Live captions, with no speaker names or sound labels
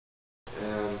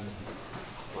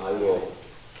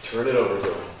Turn it over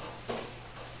to him.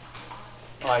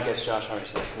 Oh, I guess Josh already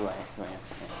said who I am.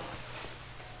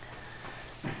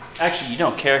 Yeah. Actually, you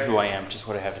don't care who I am, just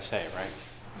what I have to say, right?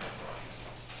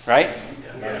 Right?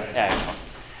 Yeah, excellent.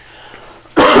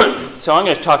 So I'm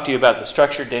going to talk to you about the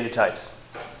structured data types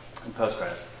in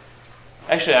Postgres.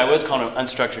 Actually, I was calling them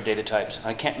unstructured data types.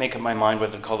 I can't make up my mind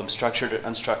whether to call them structured or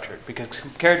unstructured, because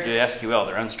compared to SQL,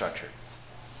 they're unstructured.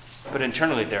 But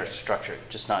internally, they're structured,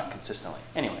 just not consistently.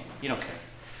 Anyway, you don't care.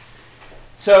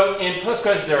 So in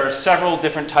Postgres, there are several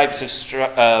different types of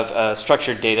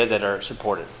structured data that are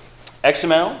supported.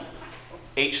 XML,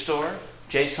 Hstore,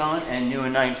 Json, and new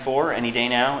in 9.4, any day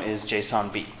now, is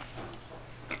Jsonb.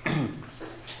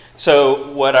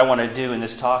 So what I want to do in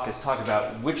this talk is talk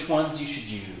about which ones you should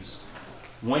use,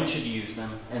 when should you use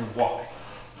them, and why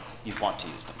you want to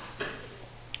use them.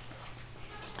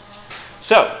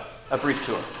 So, a brief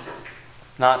tour.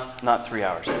 Not 3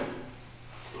 hours.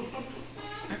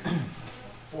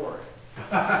 4.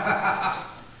 I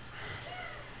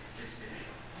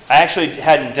actually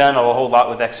hadn't done a whole lot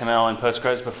with XML and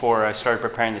Postgres before I started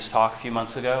preparing this talk a few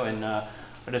months ago, and I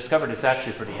discovered it's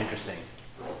actually pretty interesting.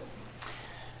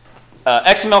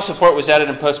 XML support was added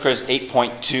in Postgres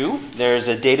 8.2. There's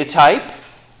a data type,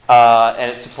 and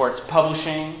it supports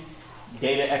publishing,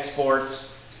 data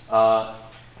exports,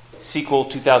 SQL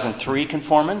 2003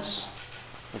 conformance,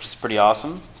 which is pretty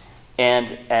awesome,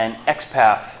 and an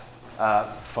XPath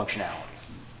functionality.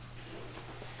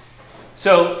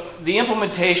 So the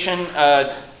implementation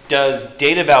does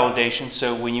data validation.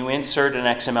 So when you insert an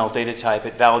XML data type,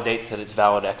 it validates that it's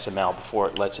valid XML before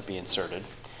it lets it be inserted.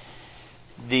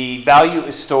 The value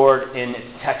is stored in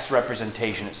its text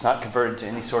representation. It's not converted to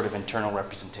any sort of internal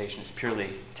representation. It's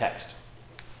purely text.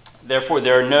 Therefore,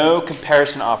 there are no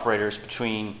comparison operators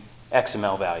between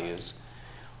XML values.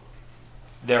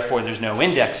 Therefore, there's no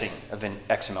indexing of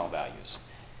XML values.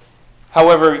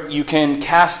 However, you can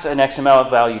cast an XML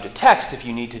value to text if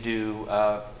you need to do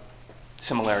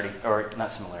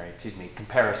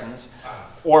comparisons,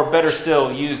 or better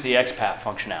still, use the XPath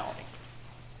functionality.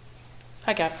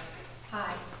 Hi, Gab.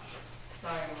 Hi.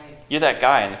 Sorry, wait. You're that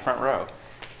guy in the front row.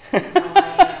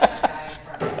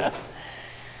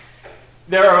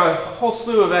 There are a whole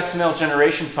slew of XML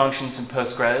generation functions in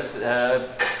Postgres.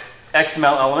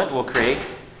 XML element will create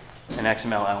an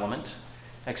XML element.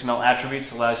 XML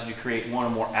attributes allows you to create one or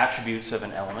more attributes of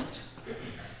an element.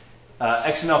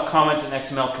 XML comment and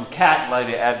XML concat allow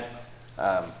you to add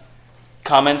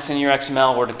comments in your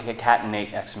XML or to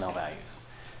concatenate XML values.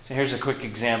 So here's a quick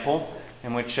example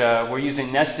in which we're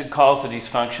using nested calls to these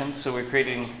functions. So we're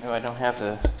creating, oh, I don't have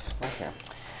the, right here.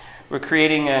 We're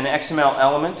creating an XML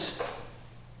element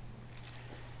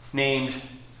named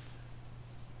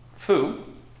foo.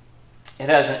 It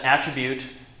has an attribute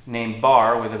named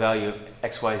bar with a value of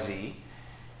XYZ.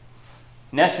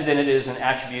 Nested in it is an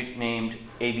attribute named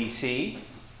ABC.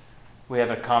 We have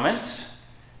a comment.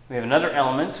 We have another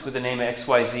element with the name of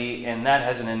XYZ, and that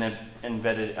has an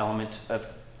embedded element of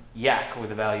yak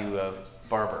with a value of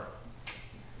barber.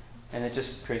 And it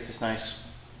just creates this nice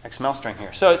XML string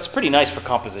here. So it's pretty nice for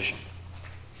composition.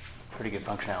 Pretty good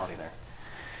functionality there.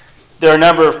 There are a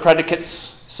number of predicates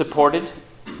supported,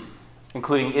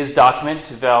 including isDocument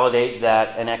to validate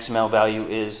that an XML value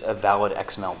is a valid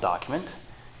XML document.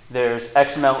 There's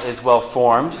XML is well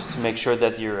formed to make sure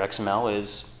that your XML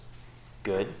is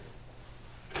good.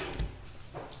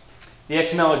 The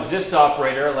XML exists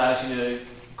operator allows you to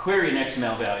query an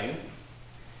XML value,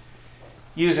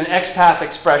 use an XPath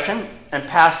expression, and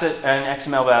pass it an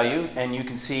XML value, and you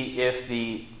can see if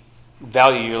the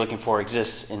value you're looking for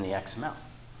exists in the XML.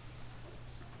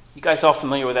 You guys all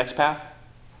familiar with XPath?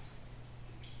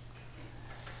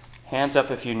 Hands up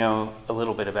if you know a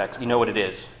little bit of X. You know what it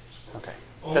is. Okay.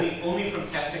 Only from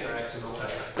testing our XML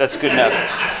type. That's good enough.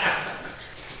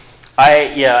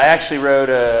 I actually wrote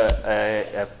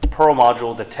a Perl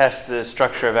module to test the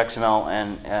structure of XML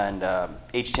and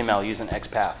HTML using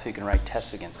XPath, so you can write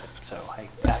tests against it. So I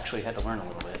actually had to learn a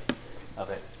little bit of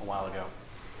it a while ago.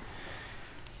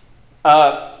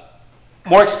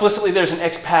 More explicitly, there's an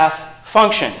XPath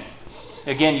function.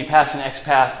 Again, you pass an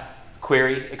XPath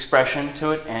query expression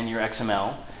to it and your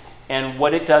XML. And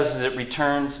what it does is it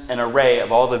returns an array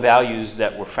of all the values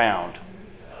that were found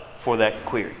for that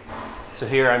query. So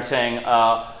here I'm saying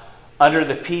under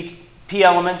the P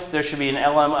element, there should be an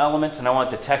LM element, and I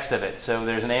want the text of it. So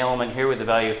there's an A element here with the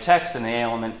value of text, and an A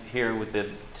element here with the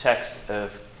text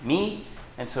of me.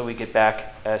 And so we get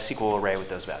back a SQL array with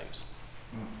those values.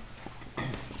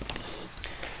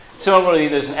 Similarly,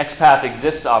 there's an XPath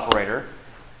exists operator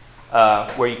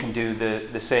where you can do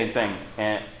the same thing.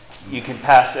 And you can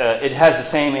pass, it has the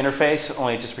same interface,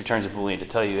 only it just returns a Boolean to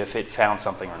tell you if it found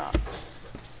something or not.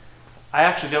 I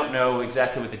actually don't know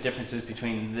exactly what the difference is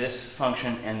between this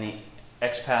function and the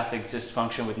XPath exists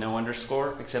function with no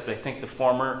underscore, except I think the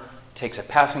former takes a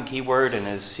passing keyword and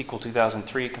is SQL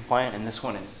 2003 compliant, and this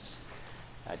one is,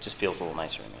 it just feels a little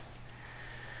nicer to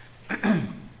me.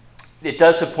 It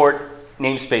does support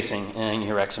namespacing in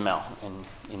your XML and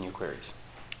in your queries.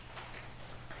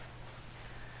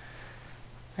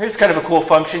 Here's kind of a cool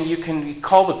function. You can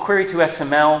call the query to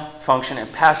XML function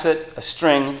and pass it a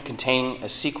string containing a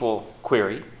SQL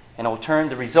query, and it will turn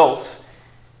the results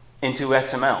into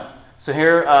XML. So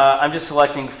here I'm just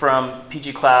selecting from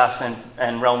PG class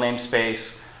and rel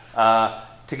namespace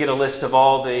to get a list of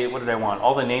all the, what did I want?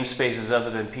 All the namespaces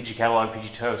other than PG catalog,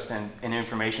 PG toast, and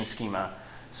information schema.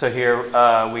 So here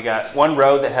we got one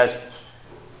row that has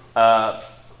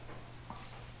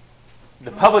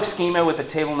the public schema with a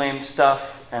table name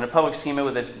stuff, and a public schema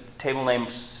with a table name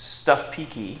stuff p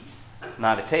key,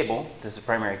 not a table, this is a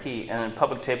primary key, and then a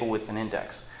public table with an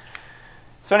index.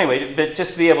 So anyway, but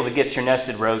just to be able to get your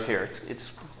nested rows here,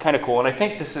 it's kind of cool. And I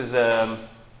think this is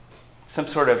some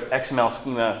sort of XML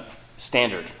schema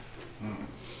standard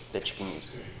that you can use.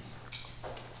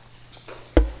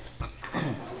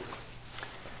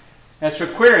 As for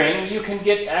querying, you can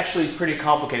get actually pretty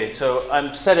complicated. So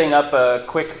I'm setting up a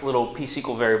quick little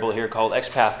pSQL variable here called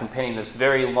XPath containing this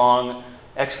very long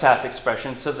XPath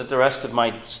expression so that the rest of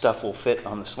my stuff will fit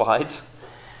on the slides.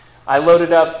 I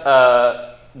loaded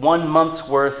up 1 month's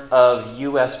worth of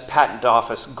US Patent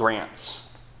Office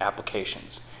grants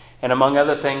applications. And among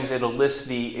other things, it'll list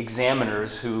the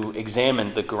examiners who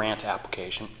examined the grant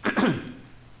application.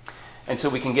 And so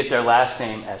we can get their last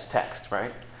name as text,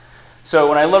 right? So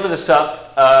when I loaded this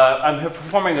up, I'm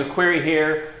performing a query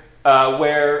here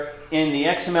where in the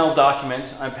XML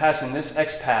document, I'm passing this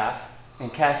XPath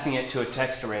and casting it to a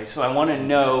text array. So I want to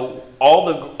know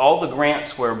all the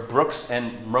grants where Brooks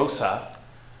and Rosa,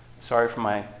 sorry for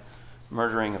my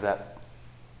murdering of that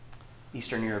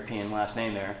Eastern European last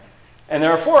name there, and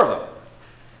there are 4 of them,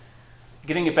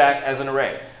 getting it back as an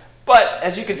array. But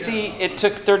as you can see, it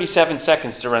took 37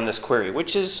 seconds to run this query,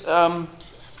 which is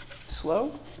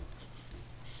slow.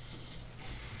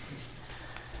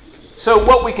 So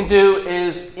what we can do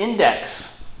is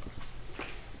index.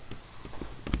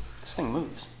 This thing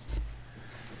moves.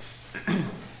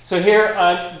 So here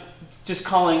I'm just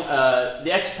calling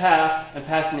the XPath and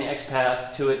passing the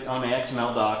XPath to it on my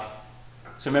XML doc.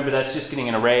 So remember, that's just getting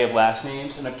an array of last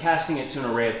names, and I'm casting it to an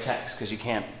array of text because you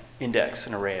can't index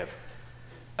an array of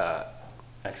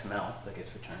XML that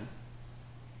gets returned.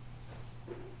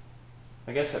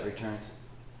 I guess that return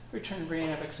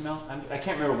array of XML. I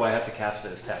can't remember why I have to cast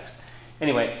it as text.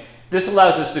 Anyway, this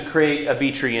allows us to create a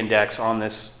B-tree index on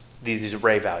these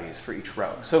array values for each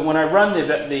row. So when I run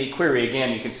the query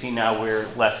again, you can see now we're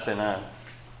less than we're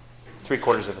about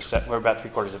 3/4 of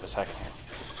a second here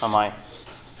on my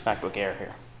MacBook Air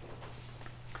here.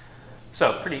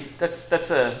 So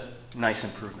that's a nice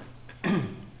improvement.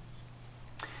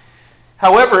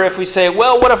 However, if we say,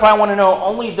 well, what if I want to know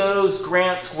only those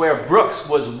grants where Brooks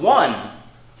was one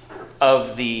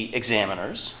of the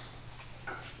examiners?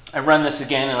 I run this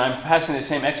again, and I'm passing the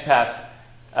same XPath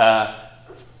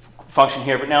function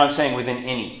here, but now I'm saying within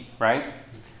any, right?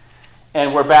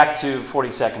 And we're back to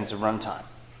 40 seconds of runtime.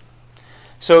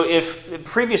 So if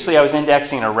previously I was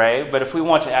indexing an array, but if we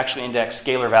want to actually index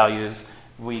scalar values,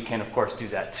 we can, of course, do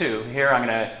that too. Here I'm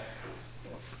going to,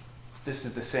 this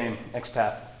is the same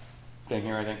XPath thing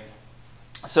here, I think.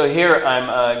 So here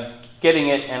I'm getting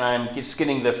it, and I'm just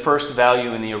getting the first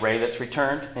value in the array that's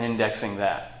returned and indexing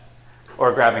that.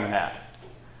 Or grabbing that.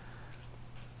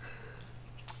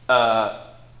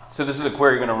 So this is the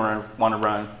query you're going to want to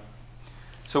run.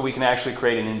 So we can actually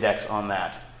create an index on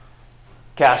that.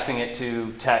 Casting it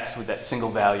to text with that single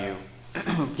value,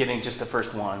 getting just the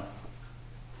first one.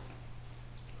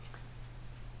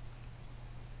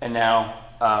 And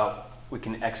now we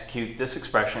can execute this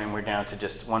expression, and we're down to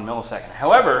just 1 millisecond.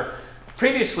 However,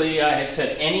 previously I had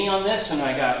said any on this, and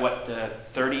I got, what,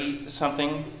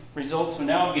 30-something results, but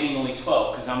now I'm getting only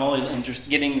 12 because I'm only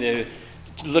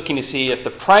looking to see if the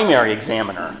primary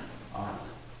examiner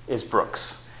is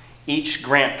Brooks. Each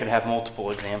grant could have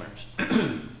multiple examiners.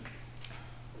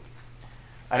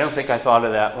 I don't think I thought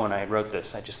of that when I wrote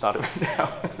this. I just thought of it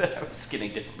now that I was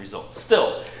getting different results.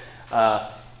 Still,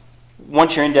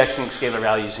 once you're indexing scalar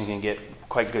values, you can get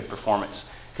quite good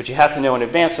performance. But you have to know in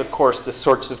advance, of course, the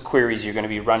sorts of queries you're going to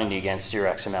be running against your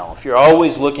XML. If you're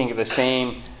always looking at the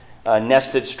same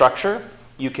nested structure,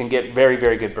 you can get very,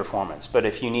 very good performance. But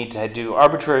if you need to do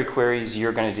arbitrary queries,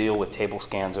 you're going to deal with table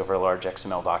scans over large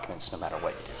XML documents no matter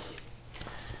what you do.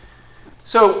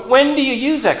 So when do you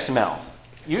use XML?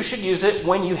 You should use it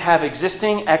when you have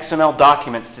existing XML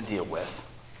documents to deal with.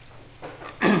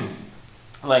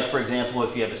 Like, for example,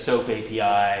 if you have a SOAP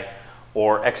API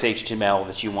or XHTML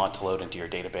that you want to load into your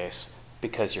database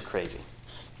because you're crazy.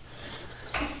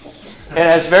 It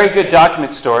has very good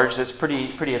document storage that's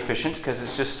pretty efficient because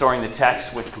it's just storing the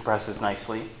text, which compresses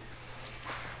nicely.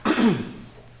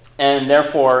 And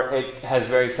therefore, it has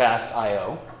very fast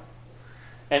I/O.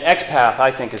 And XPath,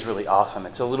 I think, is really awesome.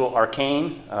 It's a little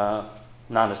arcane,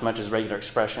 not as much as regular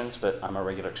expressions, but I'm a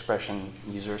regular expression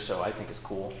user, so I think it's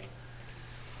cool.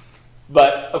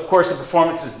 But, of course, the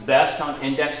performance is best on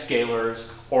index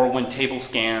scalars or when table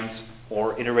scans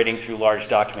or iterating through large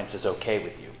documents is okay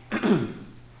with you.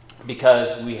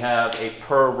 Because we have a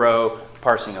per row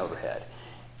parsing overhead.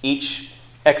 Each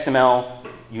XML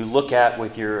you look at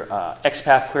with your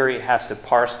XPath query has to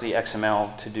parse the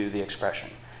XML to do the expression.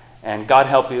 And God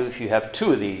help you if you have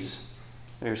two of these.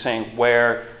 You're saying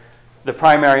where the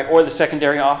primary or the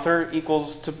secondary author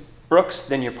equals to Brooks,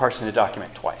 then you're parsing the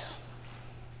document twice.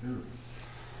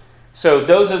 So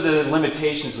those are the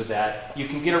limitations with that. You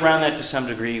can get around that to some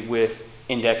degree with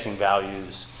indexing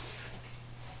values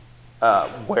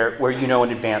where you know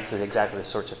in advance that exactly the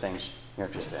sorts of things you're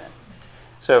interested in.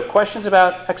 So questions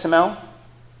about XML?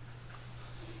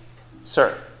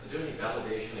 Sir? Does it do any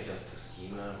validation against a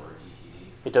schema or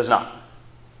DTD? It does not.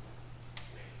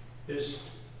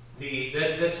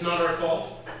 That's not our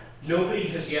fault. Nobody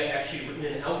has yet actually written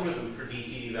an algorithm for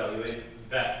DTD validation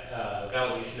of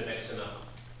XML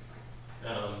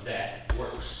that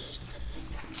works.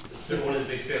 It's been one of the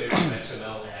big failures of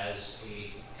XML as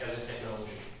a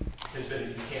technology. Has been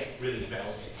you can't really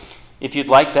validate. If you'd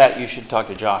like that, you should talk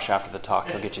to Josh after the talk.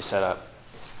 He'll get you set up.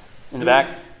 In the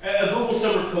back? A Google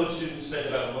Summer Code student spent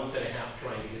about a month and a half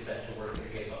trying to get that to work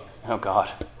and gave up. Oh, God.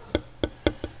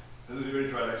 Has anybody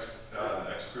tried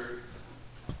xquery?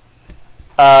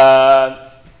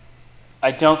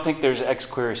 I don't think there's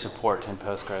xQuery support in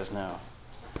Postgres, no.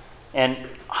 And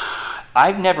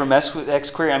I've never messed with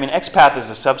xQuery. I mean, XPath is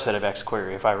a subset of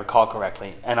xQuery, if I recall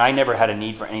correctly. And I never had a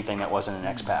need for anything that wasn't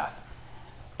an XPath.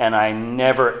 And I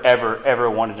never, ever, ever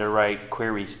wanted to write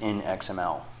queries in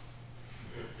XML.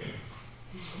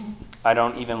 I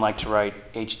don't even like to write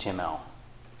HTML.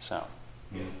 So,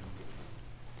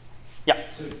 yeah.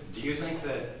 So do you think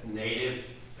that native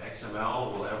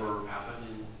XML will ever happen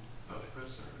in Postgres,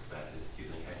 or is that just do you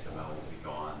think XML will be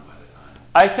gone by the time?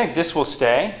 I think this will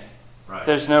stay. Right.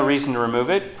 There's no reason to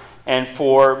remove it. And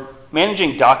for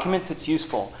managing documents, it's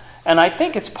useful. And I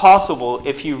think it's possible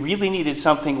if you really needed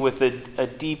something with a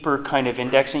deeper kind of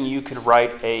indexing, you could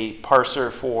write a parser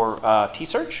for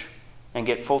T-search and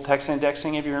get full text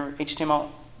indexing of your HTML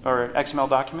or XML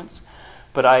documents.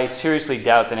 But I seriously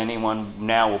doubt that anyone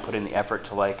now will put in the effort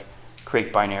to like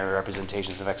create binary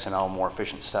representations of XML, more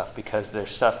efficient stuff, because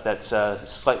there's stuff that's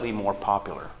slightly more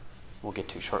popular. We'll get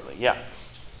to shortly. Yeah.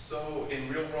 So in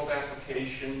real-world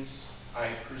applications,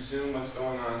 I presume what's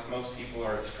going on is most people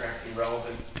are extracting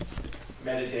relevant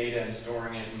metadata and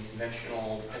storing it in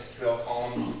conventional SQL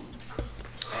columns. And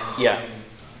Yeah. And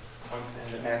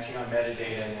then matching on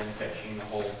metadata and then fetching the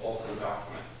whole bulk of the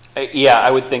document. Yeah,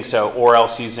 I would think so, or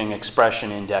else using expression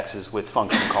indexes with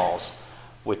function calls,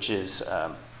 which is,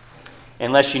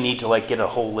 unless you need to like get a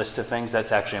whole list of things,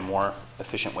 that's actually a more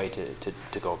efficient way to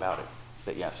go about it.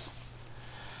 But yes.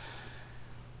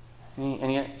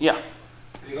 Any yeah.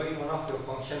 Regarding one of your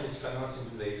function which converts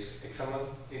into the XML,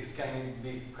 can it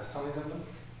be customizable?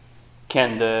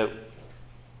 Can the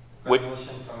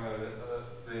Conversion from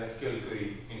the SQL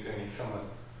query into an XML,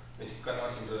 which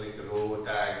converts into like the row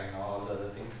tag and all the other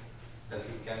things,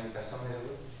 can be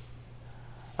customizable?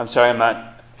 I'm sorry, I'm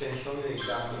not. Can you show me the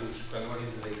example which convert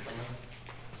into the XML?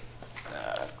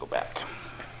 Go back.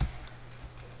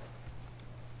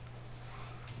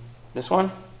 This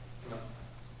one? No.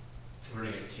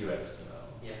 Converting it to XML.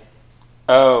 Yeah.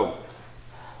 Oh.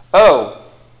 Oh.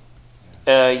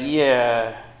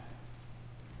 Yeah.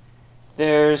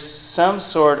 There's some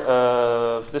sort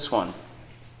of this one.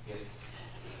 Yes.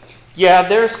 Yeah,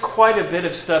 there's quite a bit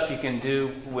of stuff you can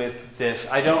do with this.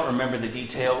 I don't remember the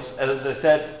details. As I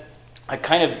said, I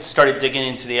kind of started digging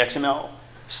into the XML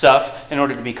stuff in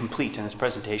order to be complete in this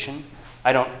presentation.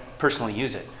 I don't personally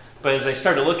use it. But as I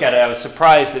started to look at it, I was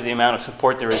surprised at the amount of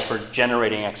support there is for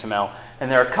generating XML. And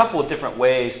there are a couple of different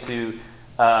ways to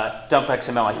dump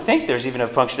XML. I think there's even a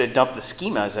function to dump the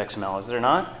schema as XML. Is there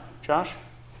not, Josh?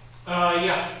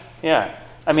 Yeah. Yeah.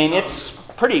 I mean, it's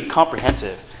pretty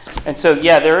comprehensive. And so,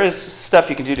 yeah, there is stuff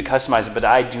you can do to customize it, but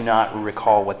I do not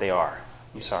recall what they are.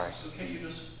 I'm sorry. So can you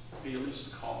just be a list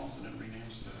of columns and it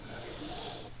renames the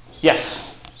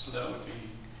Yes. So that would be...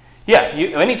 Yeah,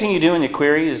 anything you do in the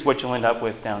query is what you'll end up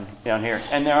with down here.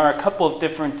 And there are a couple of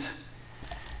different,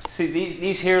 see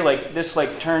these here, like this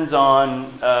like turns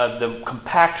on the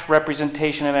compact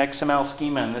representation of XML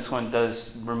schema, and this one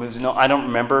removes no, I don't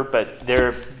remember, but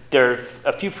there are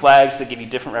a few flags that give you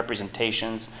different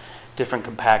representations, different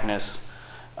compactness.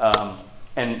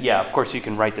 And yeah, of course you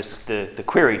can write the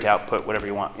query to output whatever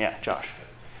you want. Yeah, Josh.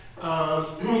 If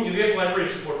you have library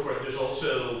support for it, there's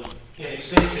also an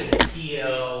extension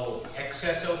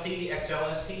PLXSLP,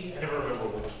 XLST. I never remember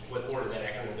what order that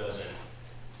acronym goes in.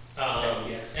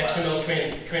 XML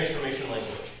transformation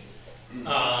language.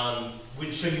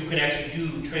 So you can actually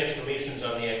do transformations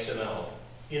on the XML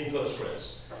in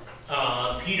Postgres.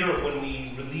 Peter, when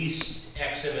we released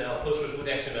XML, Postgres with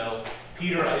XML,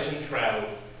 Peter Eisentraut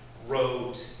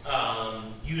wrote,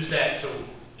 use that to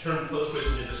turn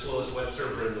Postgres into the slowest web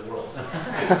server in the world.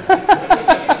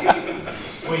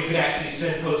 Where you could actually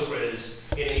send Postgres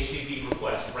an HTTP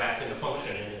request wrapped in a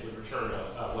function and it would return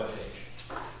a web page.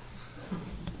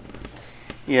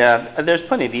 Yeah, there's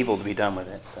plenty of evil to be done with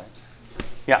it. But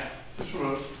yeah. Just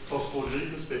from a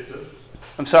FOSS4G perspective.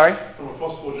 I'm sorry? From a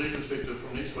FOSS4G perspective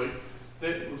from next week,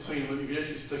 that would seem that if you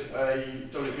actually stick a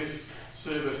WS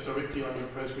service directly on your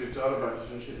Postgres database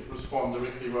and actually respond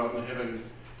directly rather than having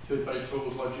third-party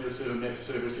tools like Json, map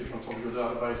service, etc. on top of your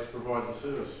database to provide the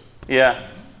service. Yeah,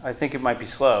 I think it might be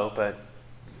slow, but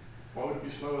why would it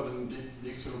be slower than the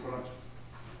external product?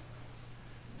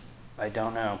 I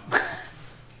don't know.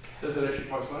 Is it actually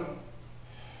quite slow?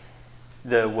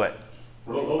 The what?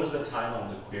 What was the time on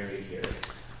the query here?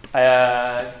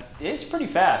 It's pretty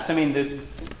fast. I mean,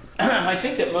 I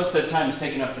think that most of the time is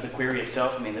taken up for the query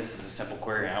itself. I mean, this is a simple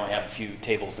query. I only have a few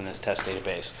tables in this test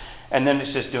database. And then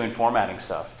it's just doing formatting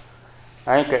stuff.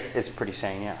 I think it's pretty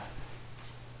sane, yeah.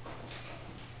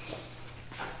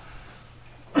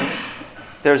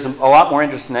 There's a lot more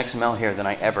interest in XML here than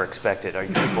I ever expected. Are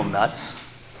you people nuts?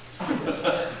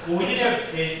 Well, we did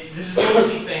have, this is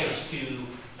mostly thanks to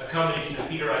a combination of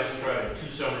Peter Eisentraut and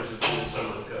 2 summers of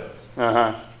summer of code.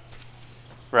 Uh-huh.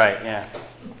 Right, yeah.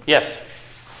 Yes?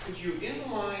 Could you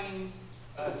inline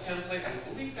a template? I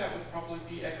believe that would probably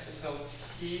be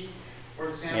XSLT, for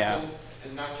example, Yeah.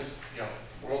 and not just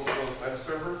world-to-world web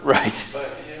server. Right. But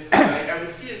I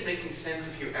would see it making sense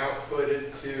if you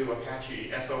outputted to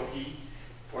Apache FOP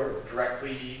for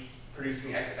directly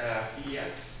producing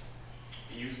PDFs.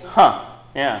 Be useful. Huh,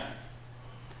 yeah.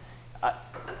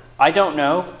 I don't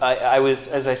know. I was,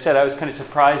 as I said, I was kind of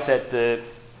surprised at the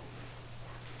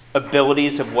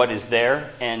abilities of what is there,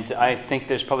 and I think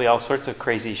there's probably all sorts of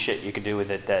crazy shit you could do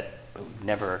with it that would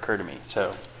never occur to me.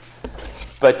 So,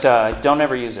 but don't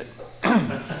ever use it.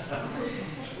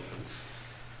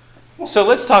 So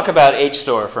let's talk about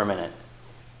Hstore for a minute.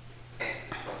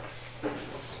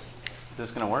 Is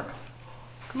this going to work?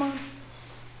 Come on.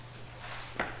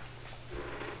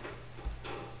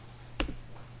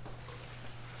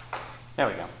 There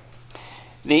we go.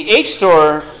 The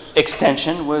Hstore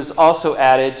extension was also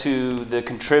added to the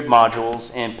contrib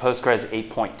modules in Postgres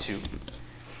 8.2.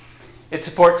 It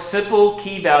supports simple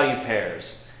key value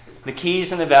pairs. The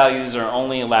keys and the values are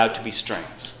only allowed to be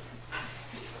strings.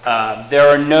 There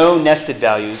are no nested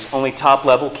values, only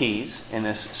top-level keys in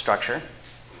this structure.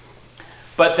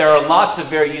 But there are lots of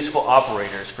very useful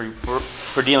operators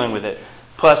for dealing with it,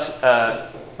 plus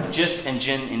gist and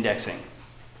gin indexing.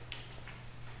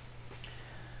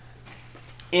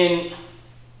 In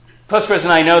Postgres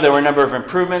and I know there were a number of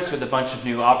improvements with a bunch of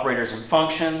new operators and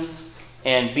functions,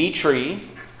 and B-tree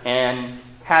and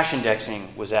hash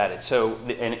indexing was added. So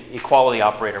an equality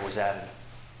operator was added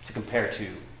to compare to.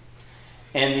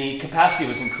 And the capacity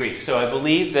was increased. So I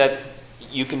believe that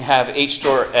you can have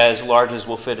Hstore as large as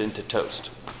will fit into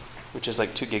Toast, which is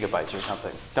like 2 gigabytes or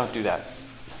something. Don't do that.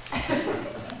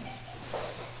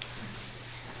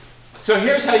 So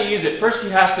here's how you use it. First, you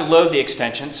have to load the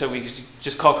extension. So we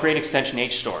just call create extension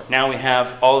Hstore. Now we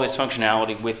have all of its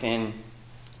functionality within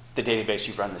the database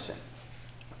you've run this in.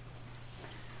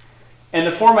 And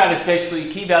the format is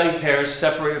basically key value pairs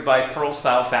separated by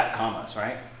Perl-style fat commas,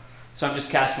 right? So I'm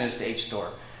just casting this to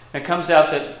Hstore. And it comes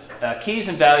out that keys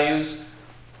and values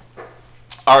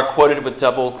are quoted with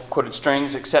double quoted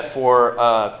strings, except for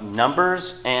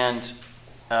numbers and,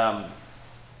 I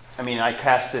mean, I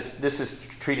cast this. This is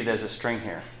treated as a string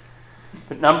here.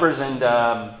 But numbers and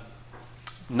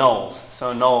nulls. So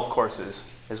a null, of course,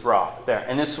 is raw there.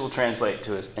 And this will translate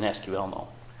to an SQL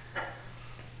null.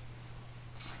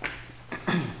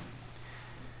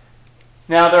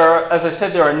 Now, as I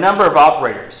said, there are a number of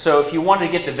operators. So if you wanted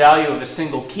to get the value of a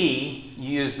single key, you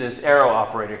use this arrow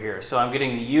operator here. So I'm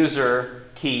getting the user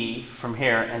key from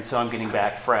here, and so I'm getting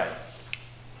back Fred.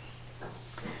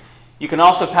 You can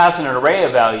also pass in an array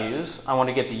of values. I want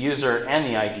to get the user and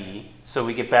the ID, so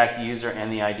we get back the user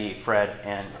and the ID, Fred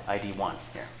and ID1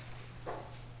 here,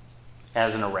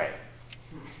 as an array.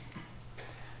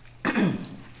 A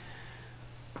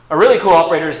really cool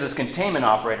operator is this containment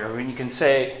operator, when you can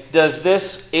say, does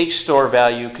this Hstore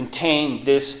value contain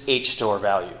this Hstore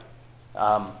value?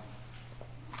 And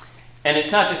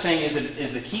it's not just saying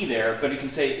is the key there, but it can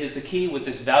say is the key with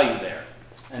this value there.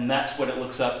 And that's what it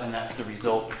looks up, and that's the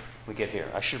result we get here.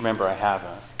 I should remember I have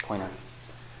a pointer.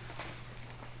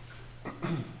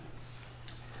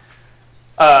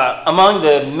 Among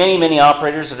the many, many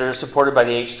operators that are supported by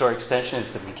the Hstore extension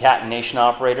is the concatenation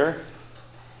operator,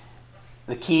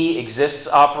 the key exists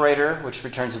operator, which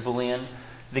returns a Boolean,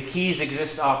 the keys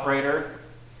exist operator,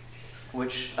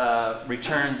 which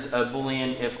returns a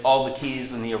Boolean if all the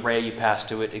keys in the array you pass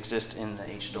to it exist in the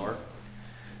Hstore.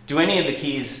 Do any of the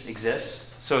keys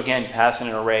exist? So again, pass in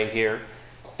an array here,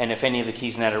 and if any of the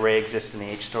keys in that array exist in the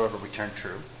Hstore, it will return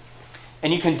true.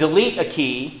 And you can delete a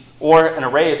key or an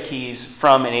array of keys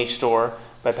from an Hstore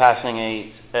by passing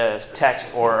a text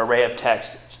or array of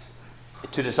text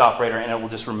to this operator, and it will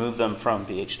just remove them from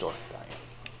the Hstore value.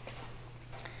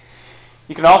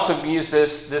 You can also use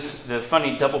the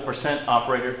funny double %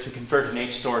 operator to convert an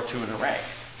Hstore to an array,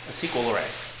 a SQL array.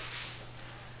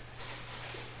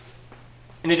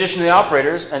 In addition to the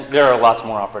operators, and there are lots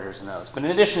more operators than those, but in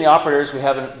addition to the operators, we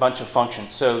have a bunch of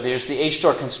functions. So there's the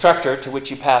Hstore constructor, to which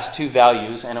you pass two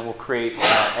values, and it will create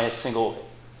a single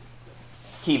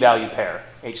key value pair,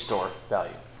 Hstore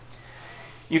value.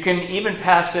 You can even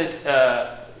pass it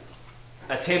a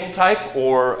table type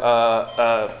or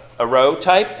a row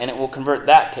type, and it will convert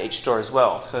that to Hstore as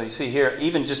well. So you see here,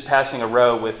 even just passing a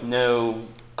row with no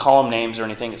column names or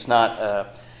anything, it's not a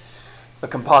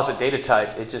composite data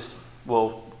type. It just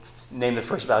will name the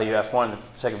first value F1 and the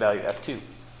second value F2.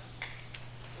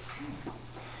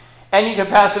 And you can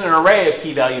pass in an array of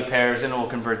key value pairs, and it will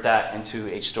convert that into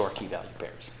Hstore key value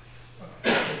pairs.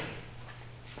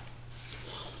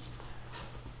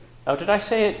 Oh, did I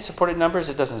say it supported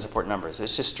numbers? It doesn't support numbers.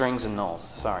 It's just strings and nulls.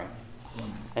 Sorry.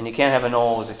 And you can't have a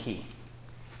null as a key.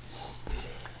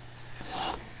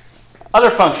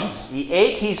 Other functions. The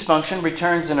akeys function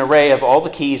returns an array of all the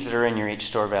keys that are in your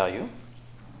Hstore value.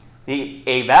 The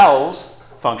avals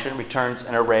function returns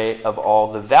an array of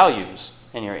all the values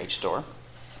in your Hstore.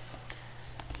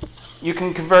 You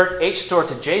can convert Hstore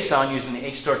to JSON using the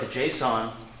Hstore to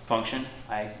JSON function.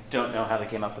 I don't know how they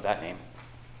came up with that name.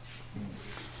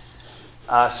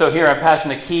 So here I'm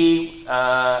passing a key.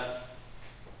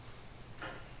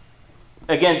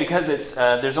 Again, because it's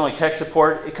there's only text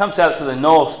support, it comes out so the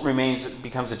null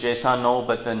becomes a JSON null,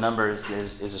 but the number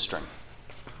is a string.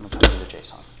 It comes into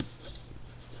JSON.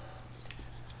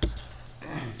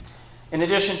 In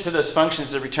addition to those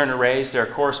functions that return arrays, there are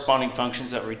corresponding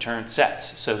functions that return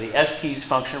sets. So the skeys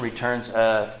function returns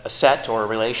a set or a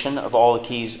relation of all the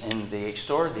keys in the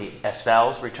Hstore. The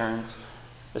svals returns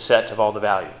the set of all the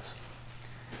values.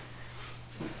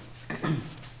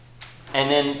 And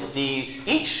then the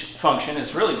each function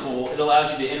is really cool. It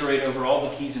allows you to iterate over all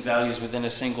the keys and values within a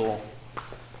single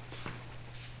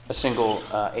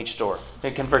Hstore.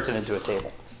 It converts it into a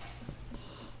table.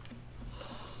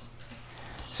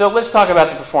 So let's talk about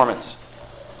the performance.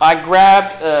 I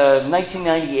grabbed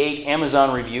 1998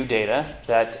 Amazon review data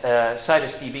that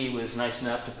CitusDB was nice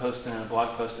enough to post in a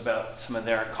blog post about some of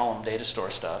their column data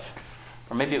store stuff.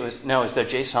 Or maybe it was, no, it's their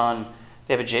JSON.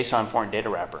 They have a JSON foreign data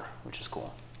wrapper, which is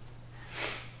cool.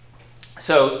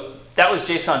 So that was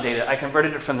JSON data. I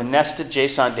converted it from the nested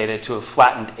JSON data to a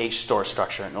flattened Hstore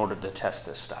structure in order to test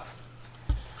this stuff.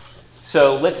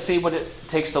 So let's see what it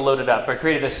takes to load it up. I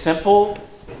created a simple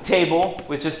table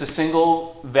with just a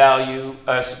single value,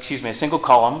 a single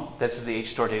column. That's the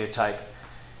Hstore data type.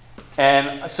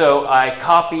 And so I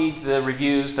copied the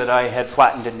reviews that I had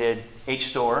flattened into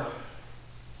Hstore.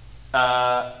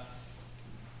 Why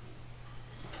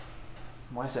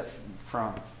is that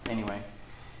from? Anyway,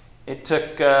 it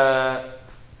took,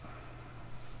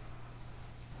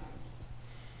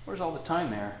 where's all the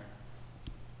time there?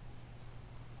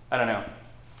 I don't know.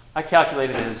 I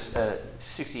calculated it as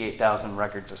 68,000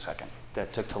 records a second that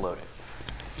it took to load it.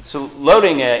 So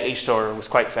loading Hstore was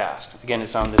quite fast. Again,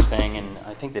 it's on this thing, and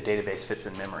I think the database fits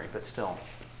in memory, but still.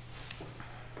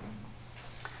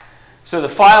 So the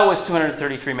file was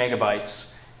 233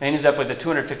 megabytes. I ended up with a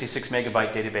 256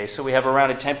 megabyte database, so we have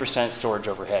around a 10% storage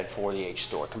overhead for the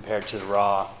Hstore compared to the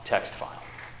raw text file.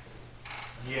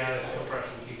 Yeah, that's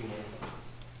compression people know.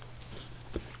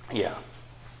 Yeah.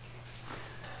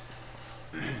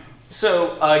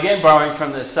 So again, borrowing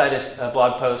from the Citus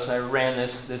blog post, I ran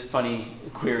this funny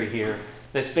query here.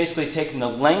 that's basically taken the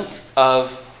length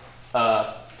of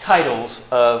titles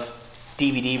of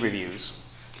DVD reviews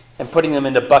and putting them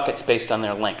into buckets based on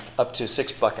their length, up to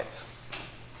 6 buckets,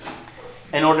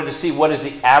 in order to see what is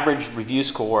the average review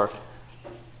score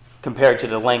compared to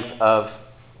the length of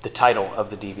the title of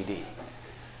the DVD.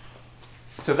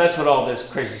 So that's what all this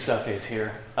crazy stuff is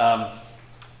here.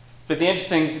 But the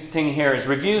interesting thing here is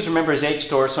reviews, remember, is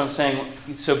Hstore. So I'm saying,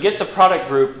 so get the product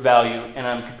group value, and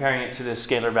I'm comparing it to the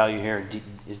scalar value here,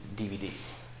 is the DVD.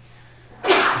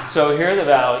 So here are the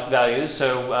values.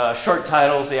 So short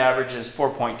titles, the average is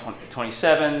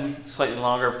 4.27, slightly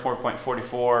longer,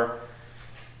 4.44.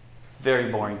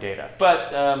 Very boring data.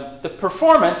 But the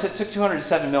performance, it took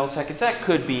 207 milliseconds. That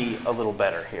could be a little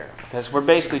better here, because we're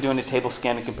basically doing a table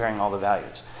scan and comparing all the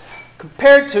values.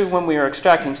 Compared to when we were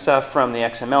extracting stuff from the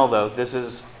XML, though, this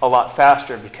is a lot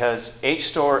faster because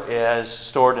Hstore is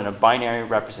stored in a binary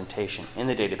representation in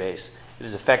the database. It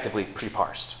is effectively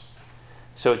pre-parsed.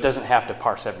 So it doesn't have to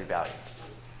parse every value.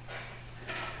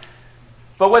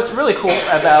 But what's really cool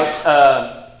about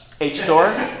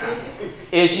Hstore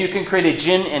is you can create a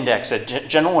GIN index, a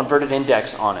general inverted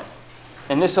index on it.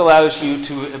 And this allows you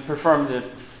to perform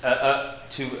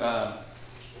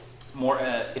more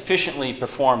efficiently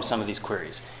perform some of these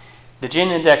queries. The GIN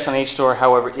index on Hstore,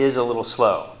 however, is a little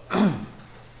slow.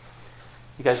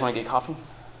 You guys want to get coffee?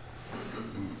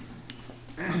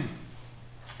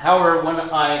 However, when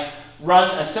I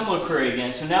run a similar query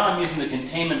again, so now I'm using the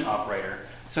containment operator.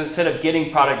 So instead of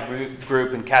getting product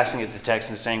group and casting it to text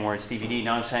and saying where it's DVD,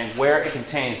 now I'm saying where it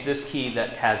contains this key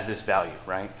that has this value,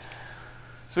 right?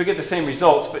 So we get the same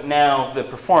results, but now the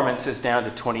performance is down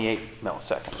to 28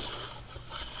 milliseconds,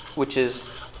 which is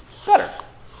better.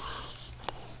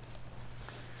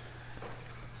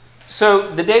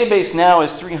 So the database now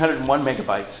is 301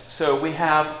 megabytes. So we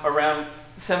have around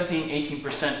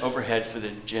 17–18% overhead for the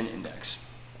GIN index.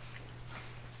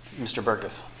 Mr.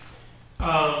 Burkus.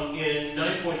 In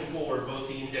 9.4, both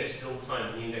the index build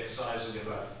time and the index size will get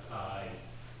about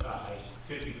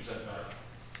 50% better.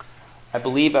 I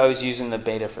believe I was using the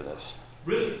beta for this.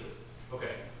 Really?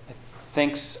 Okay.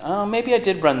 Thanks. Maybe I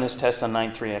did run this test on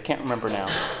 9.3. I can't remember now.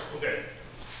 Okay.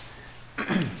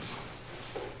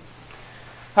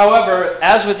 However,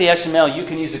 as with the XML, you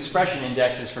can use expression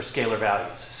indexes for scalar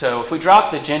values. So if we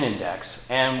drop the GIN index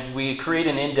and we create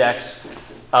an index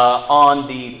on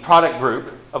the product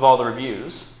group of all the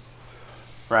reviews,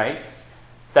 right?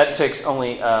 That takes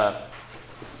only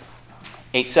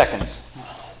 8 seconds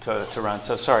to run.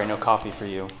 So sorry, no coffee for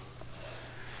you.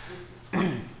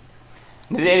 The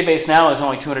database now is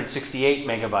only 268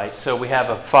 megabytes, so we have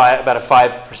about a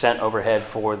 5% overhead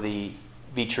for the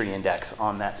V-tree index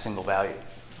on that single value.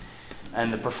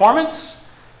 And the performance,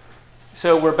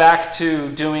 so we're back to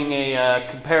doing a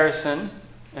comparison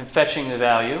and fetching the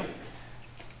value.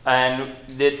 And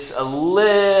it's a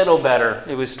little better.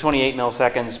 It was 28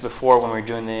 milliseconds before when we were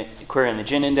doing the query on the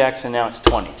GIN index, and now it's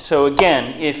 20. So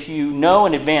again, if you know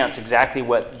in advance exactly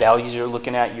what values you're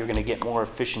looking at, you're going to get more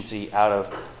efficiency out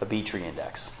of a B-tree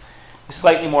index. It's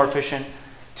slightly more efficient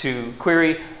to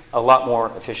query, a lot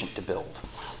more efficient to build.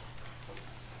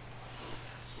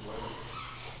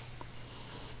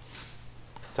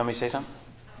 Somebody say something?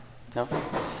 No?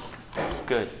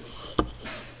 Good.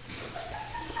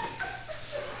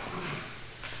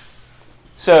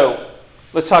 So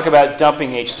let's talk about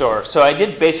dumping Hstore. So I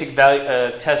did basic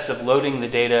tests of loading the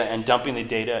data and dumping the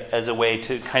data as a way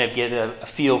to kind of get a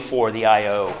feel for the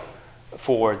I/O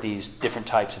for these different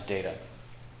types of data.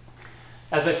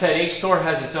 As I said, Hstore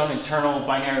has its own internal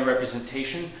binary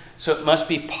representation, so it must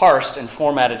be parsed and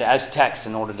formatted as text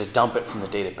in order to dump it from the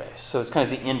database. So it's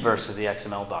kind of the inverse of the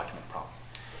XML document problem.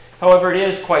 However, it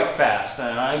is quite fast,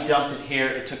 and I dumped it here.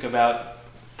 It took about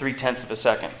 0.3 of a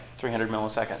second, 300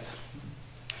 milliseconds.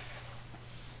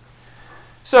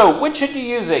 So when should you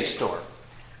use Hstore?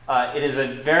 It is a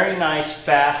very nice,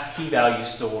 fast key value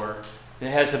store. It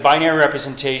has the binary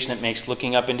representation that makes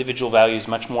looking up individual values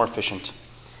much more efficient.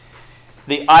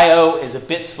 The I/O is a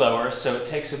bit slower, so it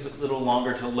takes a little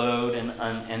longer to load and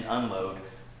unload.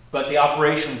 But the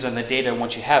operations on the data,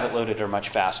 once you have it loaded, are much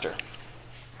faster.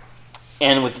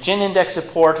 And with GIN index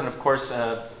support and, of course,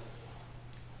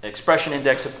 expression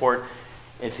index support,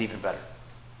 it's even better.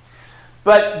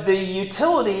 But the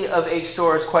utility of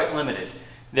Hstore is quite limited.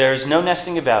 There's no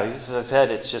nesting of values. As I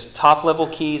said, it's just top-level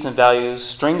keys and values,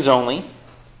 strings only.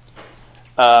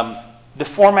 The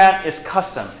format is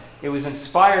custom. It was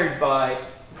inspired by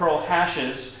Perl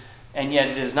hashes, and yet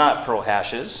it is not Perl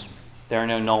hashes. There are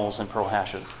no nulls in Perl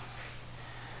hashes.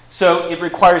 So it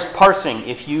requires parsing.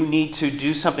 If you need to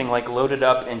do something like load it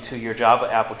up into your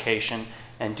Java application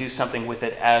and do something with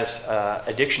it as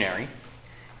a dictionary,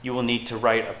 you will need to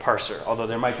write a parser, although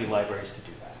there might be libraries to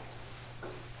do that.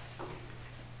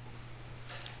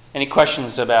 Any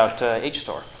questions about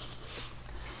Hstore?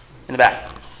 In the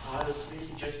back. This may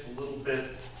be just a little bit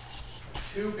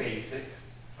too basic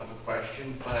of a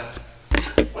question, but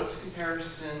what's the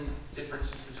comparison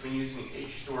differences between using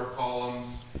Hstore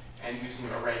columns and using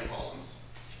array columns?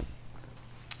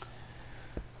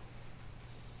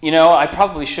 You know, I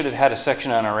probably should have had a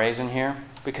section on arrays in here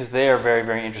because they are very,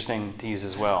 very interesting to use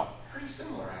as well. Pretty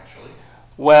similar, actually.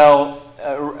 Well,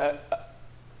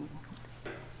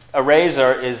 arrays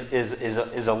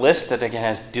is a list that again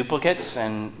has duplicates,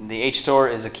 and the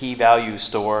Hstore is a key value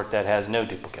store that has no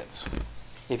duplicates.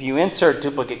 If you insert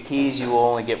duplicate keys, you will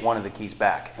only get one of the keys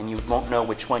back, and you won't know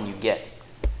which one you get.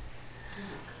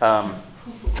 Also,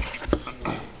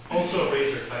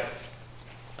 arrays are typed.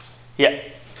 Yeah.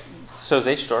 So is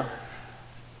Hstore.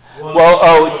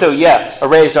 Well, so yeah,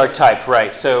 arrays are typed,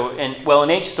 right? So, in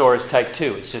Hstore is type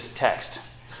 2. It's just text.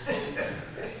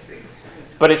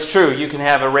 But it's true. You can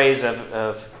have arrays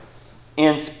of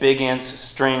ints, big ints,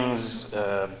 strings,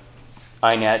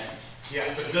 inet.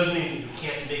 Yeah, but it doesn't mean you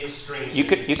can't make strings. You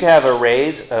could have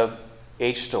arrays of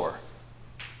Hstore.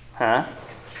 Huh?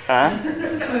 Huh?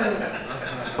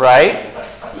 Right?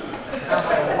 Sounds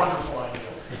like a wonderful idea.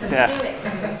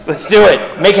 Yeah. Let's do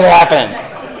it. Make it happen.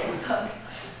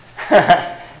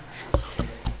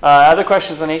 Other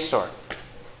questions on Hstore?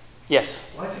 Yes?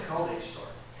 Why is it called Hstore?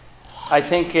 I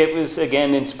think it was,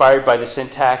 again, inspired by the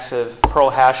syntax of Perl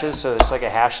hashes, so it's like a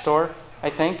hash store, I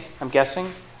think. I'm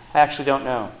guessing. I actually don't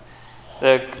know.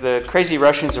 The crazy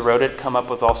Russians who wrote it come up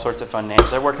with all sorts of fun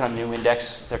names. They're working on a new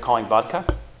index they're calling vodka.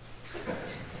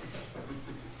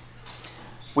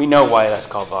 We know why that's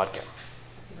called vodka.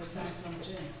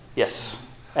 Yes,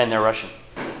 and they're Russian.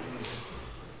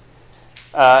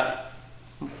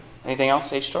 Anything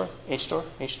else? Hstore? Hstore?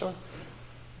 Hstore?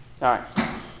 All right.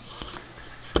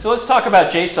 So let's talk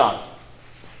about Json.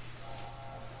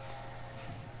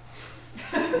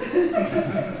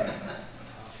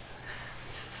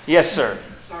 Yes, sir.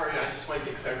 Sorry, I just want to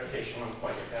get clarification on one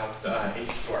point about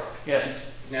Hstore. Yes.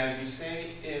 Now, you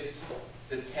say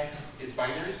the text is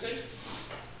binary safe?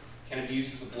 Can it be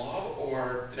used as a blob,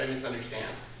 or did I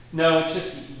misunderstand? No, it's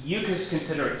just, you can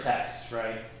consider it text,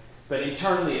 right? But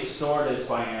internally it's stored as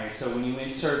binary. So when you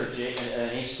insert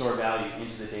an Hstore value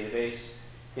into the database,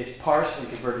 it's parsed and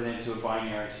converted into a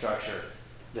binary structure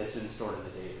that's then stored in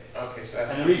the database. Okay, so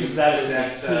that's And the reason for that is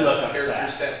that that lookup character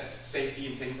fast. set safety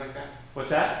and things like that? What's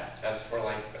that? That's for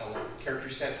like character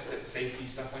set safety,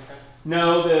 stuff like that?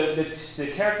 No, the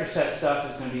character set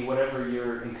stuff is going to be whatever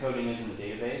your encoding is in the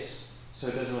database. So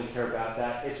it doesn't really care about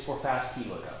that. It's for fast key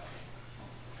lookup.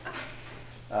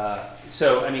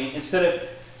 So, I mean,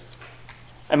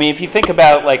 if you think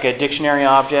about like a dictionary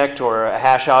object or a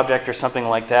hash object or something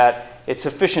like that, it's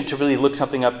sufficient to really look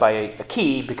something up by a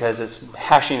key because it's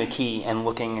hashing the key and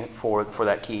looking for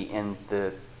that key in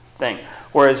the thing.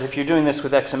 Whereas if you're doing this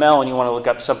with XML and you want to look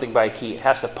up something by a key, it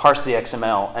has to parse the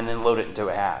XML and then load it into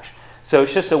a hash. So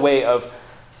it's just a way of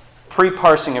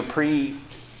pre-parsing and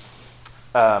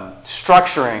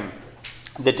structuring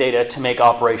the data to make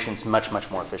operations much, much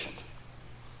more efficient.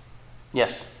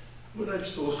 Yes? Would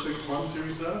Hstore suit time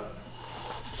series data?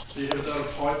 So you have a data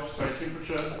type, say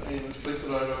temperature, and it's collected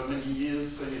over many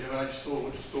years, so you have an Hstore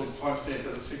which is stored the timestamp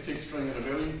as a text string and a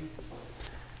value.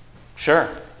 Sure.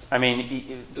 I mean,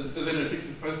 Is that an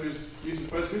effective Postgres, using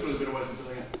Postgres, or is there better ways of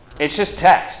doing it? it's just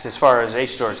text as far as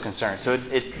Hstore is concerned. So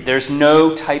there's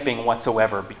no typing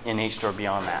whatsoever in Hstore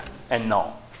beyond that, and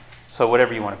null. So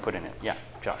whatever you want to put in it. Yeah,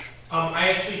 Josh. I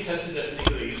actually tested that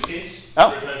particular use case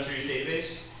Oh. for a time series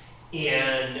database.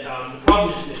 And the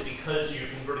problem is that because you're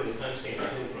converting the timestamp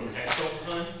from an hexadecimal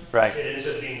design, Right. it ends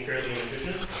up being fairly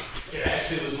inefficient. It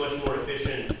actually was much more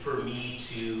efficient for me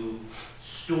to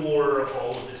store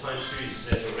all of the time series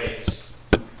as arrays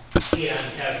and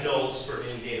have nulls for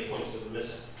any data points that were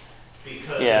missing.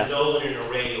 Because Yeah. a null in an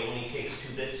array only takes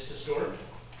 2 bits to store it.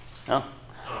 Oh.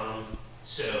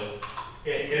 So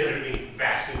it ended up being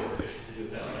vastly more efficient to do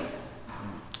it that way.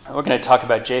 We're going to talk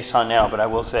about JSON now, but I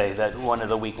will say that one of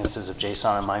the weaknesses of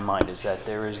JSON in my mind is that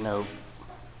there is no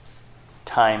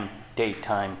date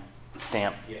time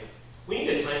stamp. Yeah. We need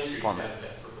a time series to have Format.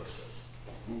 that for Postgres.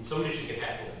 Somebody should get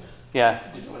hacking on that.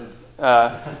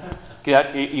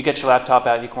 Yeah. You get your laptop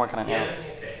out, you can work on it now. Yeah,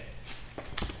 okay.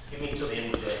 Give me until the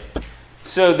end of the day.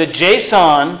 So the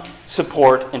JSON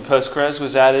support in Postgres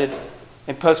was added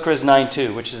in Postgres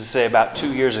 9.2, which is to say about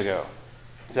 2 years ago.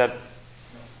 Is that?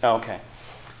 Oh, okay.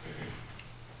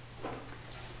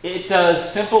 It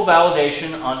does simple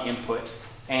validation on input,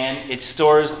 and it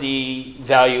stores the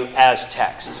value as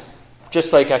text,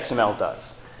 just like XML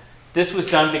does. This was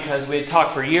done because we had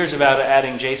talked for years about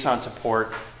adding JSON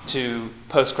support to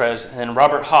Postgres, and then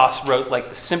Robert Haas wrote like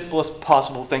the simplest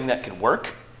possible thing that could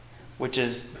work, which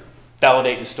is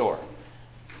validate and store.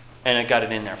 And it got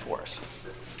it in there for us.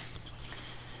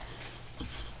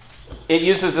 It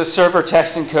uses the server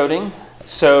text encoding.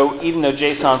 So even though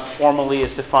JSON formally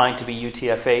is defined to be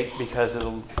UTF-8 because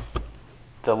of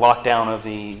the lockdown of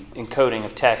the encoding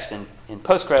of text in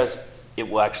Postgres, it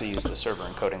will actually use the server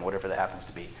encoding, whatever that happens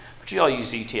to be. But you all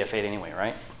use UTF-8 anyway,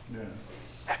 right? Yeah.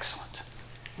 Excellent.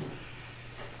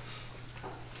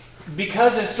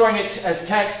 Because it's storing it as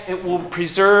text, it will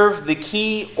preserve the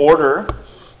key order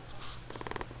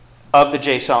of the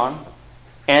JSON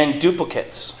and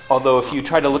duplicates. Although if you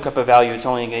try to look up a value, it's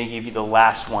only going to give you the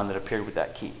last one that appeared with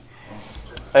that key.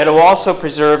 It will also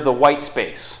preserve the white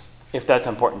space, if that's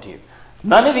important to you.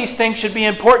 None of these things should be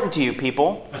important to you,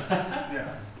 people.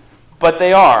 Yeah. But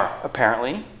they are,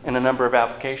 apparently, in a number of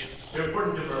applications. They're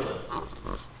important to Berlin.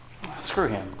 Screw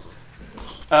him.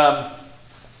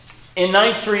 In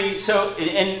 9.3, so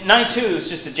in 9.2 was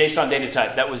just a JSON data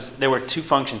type. There were 2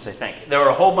 functions, I think. There were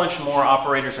a whole bunch more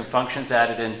operators and functions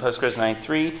added in Postgres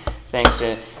 9.3, thanks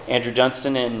to Andrew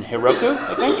Dunstan and Heroku,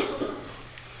 I think,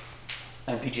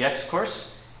 and PGX, of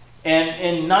course. And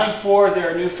in 9.4,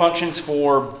 there are new functions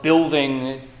for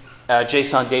building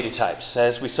JSON data types,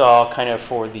 as we saw kind of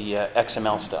for the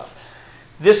XML stuff.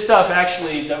 This stuff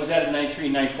actually, that was added in 9.3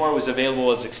 and 9.4, was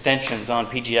available as extensions on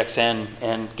PGXN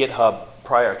and GitHub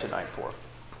prior to 9.4,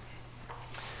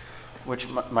 which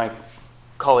my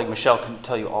colleague Michelle can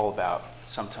tell you all about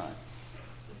sometime.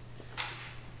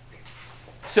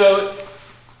 So,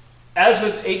 as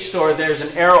with Hstore, there's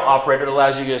an arrow operator that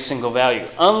allows you to get a single value.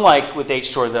 Unlike with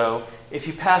Hstore, though, if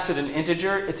you pass it an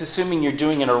integer, it's assuming you're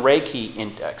doing an array key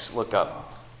index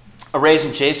lookup. Arrays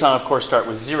in JSON, of course, start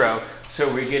with 0, so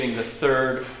we're getting the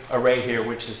 3rd array here,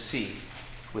 which is C,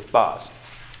 with BOS.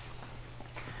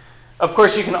 Of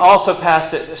course, you can also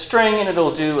pass it a string, and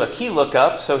it'll do a key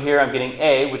lookup. So here I'm getting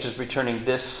A, which is returning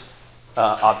this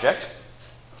object.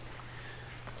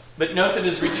 But note that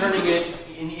it's returning it,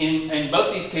 in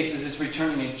both these cases, it's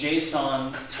returning a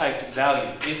JSON-typed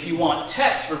value. If you want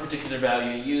text for a particular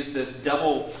value, use this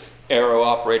double arrow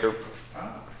operator,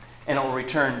 and it will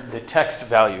return the text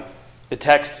value, the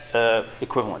text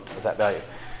equivalent of that value.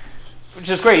 Which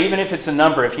is great. Even if it's a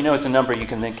number, if you know it's a number, you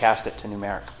can then cast it to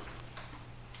numeric,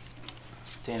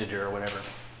 to integer or whatever.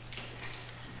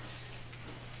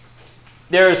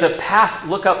 There is a path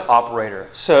lookup operator.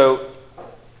 So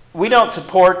we don't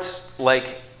support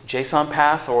like JSON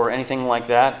path or anything like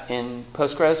that in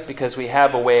Postgres because we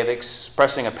have a way of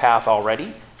expressing a path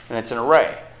already, and it's an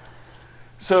array.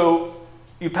 So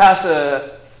you pass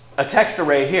a text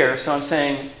array here. So I'm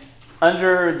saying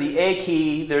under the A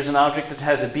key, there's an object that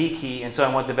has a B key, and so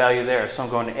I want the value there. So I'm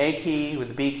going to A key with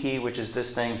the B key, which is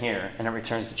this thing here, and it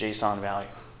returns the JSON value.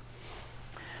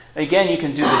 Again, you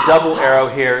can do the double arrow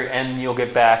here, and you'll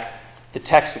get back the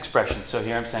text expression. So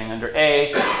here I'm saying under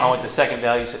A, I want the second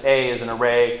value. So A is an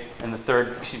array, and the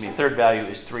third value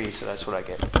is 3. So that's what I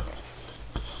get.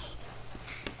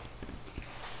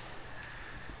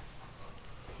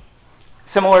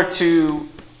 Similar to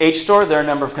Hstore, there are a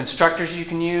number of constructors you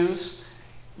can use.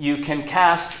 You can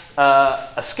cast a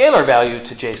scalar value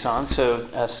to JSON. So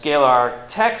a scalar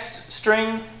text,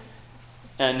 string,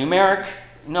 numeric,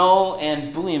 null,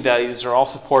 and Boolean values are all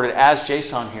supported as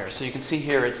JSON here. So you can see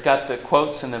here it's got the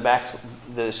quotes and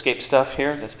the escape stuff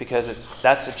here. That's because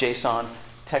that's a JSON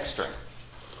text string.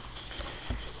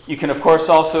 You can, of course,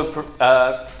 also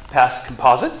pass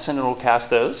composites, and it will cast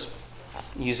those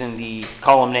using the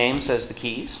column names as the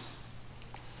keys.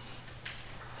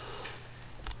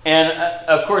 And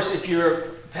of course, if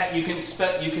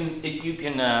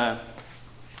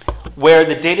where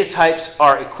the data types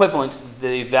are equivalent,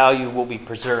 the value will be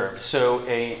preserved. So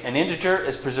an integer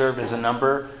is preserved as a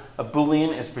number, a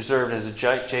Boolean is preserved as a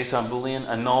JSON Boolean,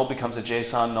 a null becomes a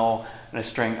JSON null, and a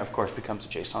string, of course, becomes a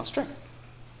JSON string.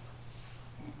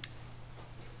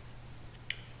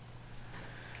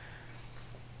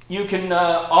 You can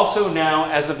also now,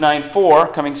 as of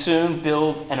 9.4, coming soon,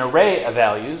 build an array of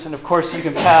values. And of course, you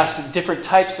can pass different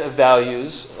types of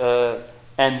values.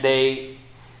 And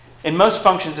in most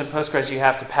functions in Postgres, you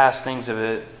have to pass things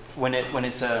when you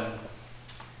can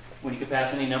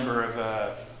pass any number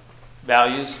of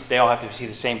values, they all have to receive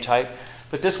the same type.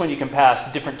 But this one, you can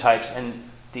pass different types, and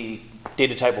the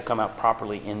data type will come out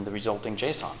properly in the resulting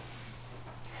JSON.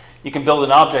 You can build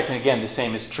an object, and again, the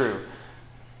same is true.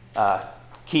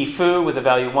 Key foo with a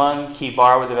value 1, key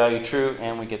bar with a value true,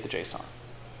 and we get the JSON.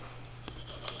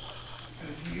 And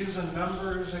if you use a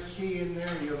number as a key in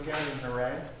there, you'll get an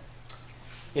array?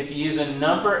 If you use a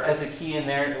number as a key in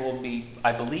there, it will be,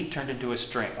 I believe, turned into a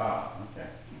string. Ah, okay.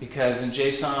 Because in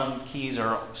JSON, keys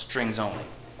are strings only.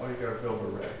 Oh, you gotta build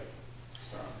an array.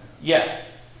 So, Yeah.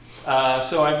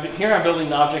 So here I'm building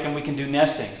an object, and we can do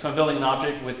nesting. So I'm building an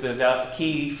object with the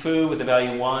key foo with the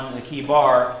value 1, and the key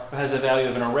bar has a value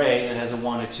of an array that has a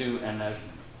 1, a 2, and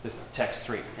the text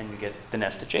 3. And you get the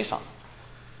nested JSON.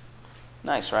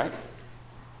 Nice, right?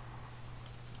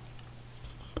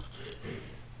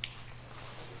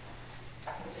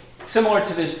 Similar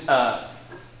to the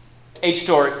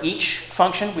Hstore each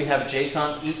function, we have a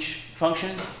JSON each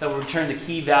function that will return the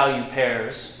key value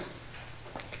pairs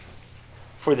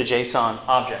for the JSON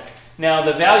object. Now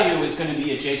the value is going to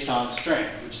be a JSON string,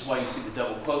 which is why you see the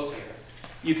double quotes here.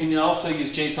 You can also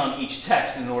use JSON each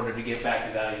text in order to get back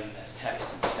the values as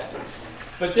text instead.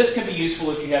 But this can be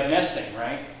useful if you have nesting,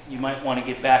 right? You might want to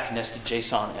get back nested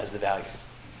JSON as the values.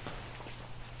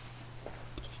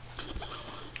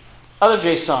 Other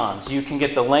JSONs, you can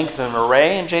get the length of an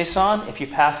array in JSON. If you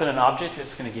pass it an object,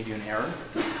 it's going to give you an error.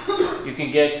 You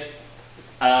can get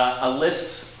a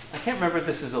list. I can't remember if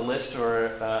this is a list or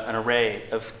an array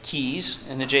of keys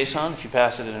in the JSON. If you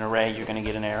pass it an array, you're going to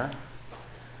get an error.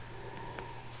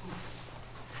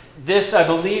 This, I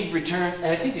believe, returns, and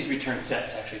I think these return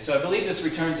sets, actually. So I believe this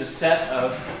returns a set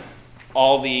of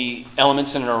all the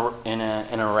elements in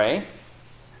an array,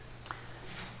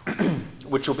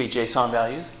 which will be JSON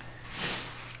values.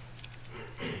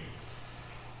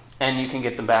 And you can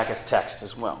get them back as text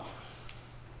as well.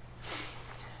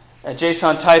 A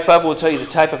JSON type of will tell you the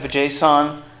type of a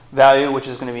JSON value, which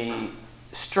is going to be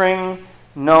string,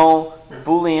 null,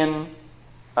 Boolean,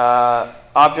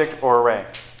 object, or array.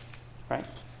 Right?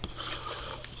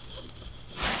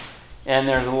 And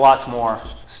there's lots more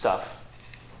stuff.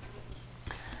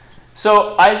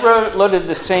 So I loaded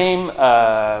the same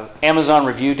Amazon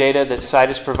review data that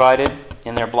Citus provided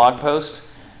in their blog post,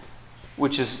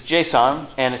 which is JSON,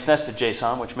 and it's nested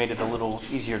JSON, which made it a little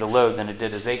easier to load than it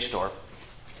did as Hstore.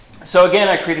 So again,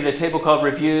 I created a table called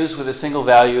reviews with a single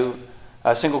value,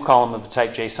 a single column of the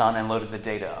type JSON, and loaded the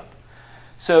data up.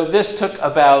 So this took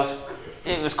about,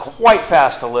 it was quite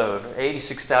fast to load,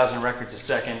 86,000 records a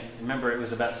second. Remember, it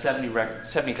was about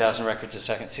 70,000 records a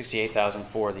second, 68,000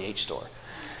 for the Hstore.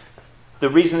 The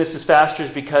reason this is faster is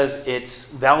because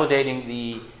it's validating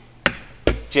the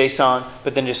JSON,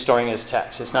 but then just storing it as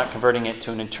text. It's not converting it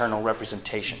to an internal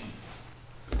representation.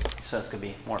 So that's going to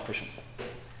be more efficient.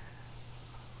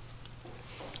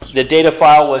 The data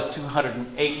file was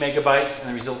 208 megabytes, and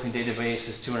the resulting database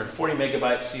is 240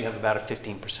 megabytes, so you have about a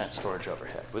 15% storage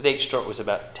overhead. With Hstore, it was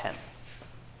about 10.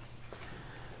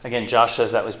 Again, Josh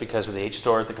says that was because with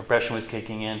Hstore, the compression was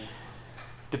kicking in.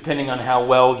 Depending on how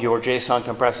well your JSON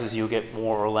compresses, you'll get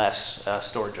more or less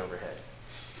storage overhead.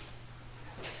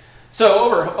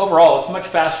 So overall, it's much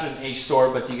faster than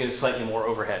Hstore, but you get a slightly more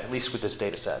overhead, at least with this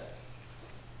data set.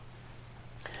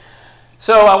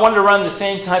 So I wanted to run the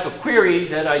same type of query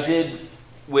that I did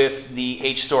with the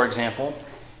Hstore example.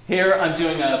 Here I'm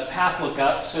doing a path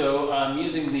lookup, so I'm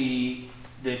using the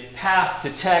path to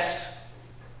text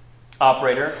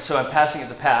operator. So I'm passing it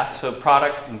the path, so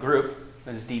product and group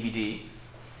is DVD.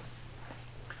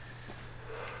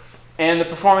 And the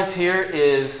performance here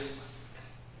is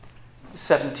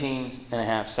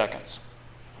 17.5 seconds.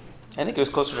 I think it was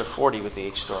closer to 40 with the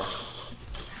Hstore.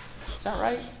 Is that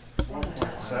right?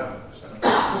 7.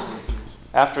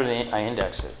 After I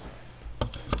indexed it.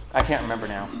 I can't remember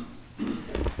now.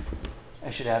 I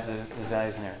should have those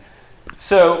values in there.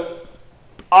 So,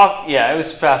 yeah, it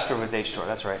was faster with Hstore,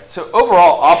 that's right. So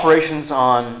overall, operations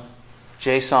on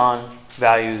JSON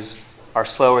values are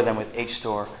slower than with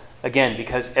Hstore. Again,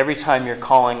 because every time you're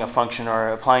calling a function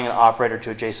or applying an operator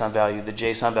to a JSON value, the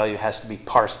JSON value has to be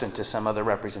parsed into some other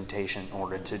representation in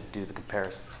order to do the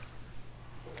comparisons.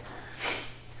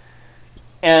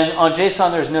 And on JSON,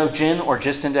 there's no GIN or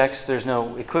GIST index. There's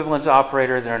no equivalence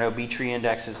operator. There are no B-tree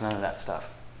indexes, none of that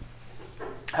stuff.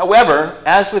 However,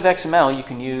 as with XML, you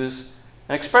can use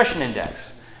an expression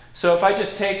index. So if I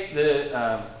just take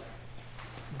the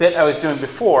bit I was doing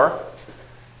before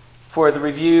for the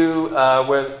review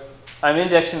where I'm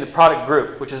indexing the product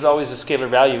group, which is always a scalar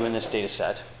value in this data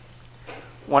set.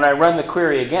 When I run the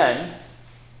query again,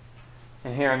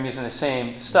 and here I'm using the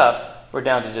same stuff, we're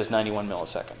down to just 91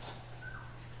 milliseconds.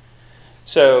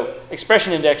 So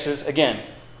expression indexes, again,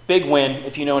 big win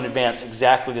if you know in advance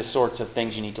exactly the sorts of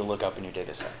things you need to look up in your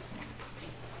data set.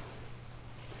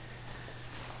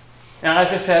 Now,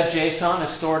 as I said, JSON is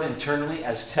stored internally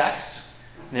as text.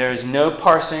 There is no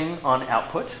parsing on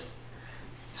output.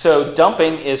 So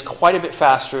dumping is quite a bit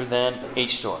faster than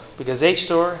Hstore because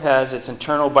Hstore has its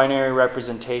internal binary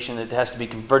representation that has to be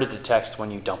converted to text when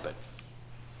you dump it.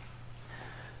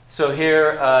 So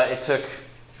here it took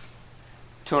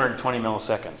 220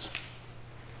 milliseconds.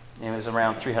 It was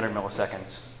around 300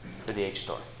 milliseconds for the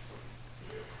Hstore.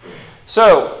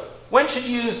 So when should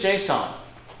you use JSON?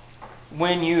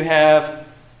 When you have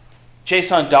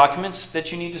JSON documents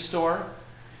that you need to store,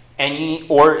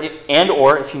 or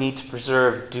if you need to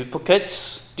preserve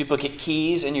duplicate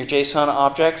keys in your JSON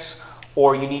objects,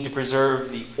 or you need to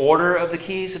preserve the order of the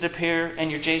keys that appear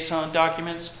in your JSON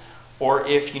documents, or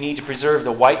if you need to preserve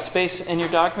the white space in your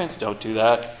documents, don't do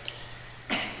that.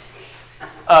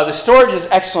 The storage is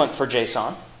excellent for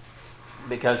JSON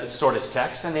because it's stored as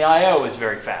text, and the I/O is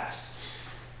very fast.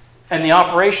 And the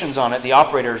operations on it, the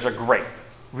operators are great,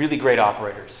 really great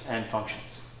operators and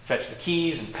functions. Fetch the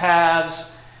keys and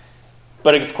paths.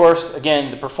 But of course,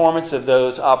 again, the performance of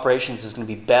those operations is going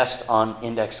to be best on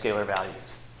index scalar values.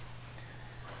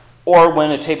 Or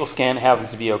when a table scan happens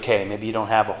to be okay. Maybe you don't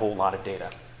have a whole lot of data.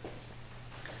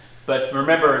 But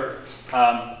remember,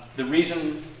 the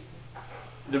reason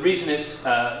it's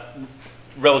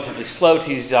relatively slow to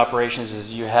use these operations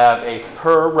is you have a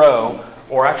per row,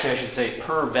 or actually I should say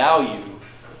per value,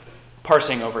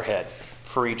 parsing overhead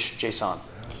for each JSON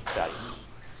value.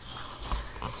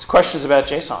 So questions about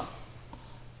JSON?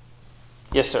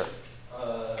 Yes, sir.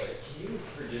 Can you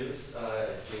produce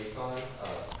JSON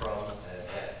from a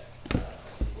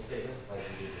SQL statement like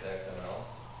you did with XML?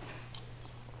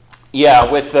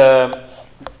 Yeah, with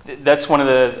that's one of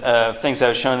the things I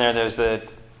was showing there. There's the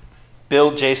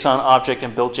build JSON object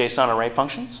and build JSON array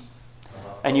functions,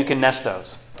 and you can nest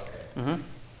those. Okay.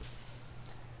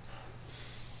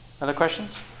 Other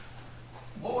questions?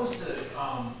 What was the,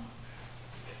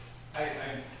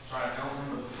 sorry, I don't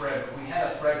remember the thread, but we had a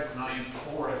thread from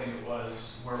 94, I think it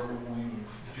was, where we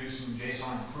do some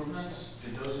JSON improvements.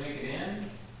 Did those make it in?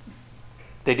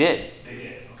 They did. They did,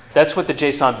 okay. That's what the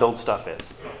JSON build stuff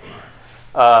is,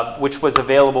 which was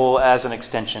available as an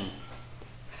extension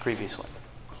previously.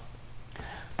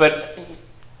 But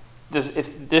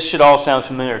this should all sound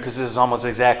familiar because this is almost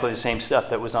exactly the same stuff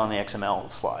that was on the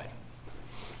XML slide.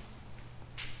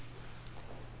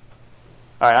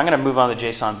 All right, I'm going to move on to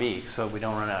Jsonb so we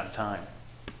don't run out of time.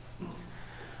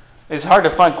 It's hard to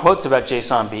find quotes about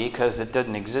Jsonb because it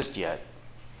doesn't exist yet.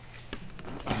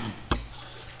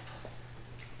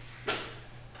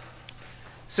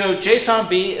 So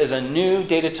Jsonb is a new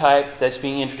data type that's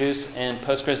being introduced in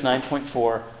Postgres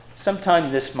 9.4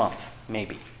 sometime this month,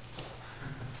 maybe.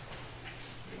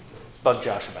 Bug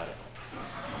Josh about it.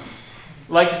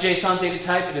 Like the JSON data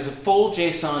type, it is a full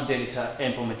JSON data type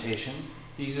implementation.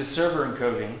 It uses server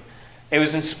encoding. It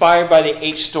was inspired by the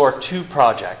Hstore 2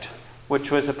 project, which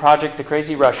was a project the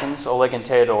crazy Russians, Oleg and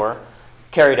Theodore,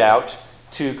 carried out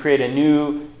to create a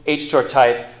new Hstore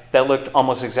type that looked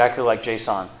almost exactly like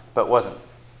JSON, but wasn't.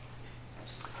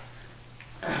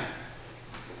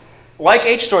 Like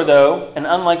Hstore, though, and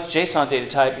unlike the JSON data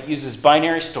type, it uses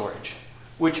binary storage,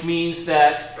 which means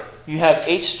that you have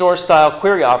Hstore-style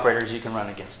query operators you can run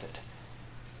against it.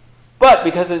 But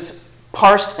because it's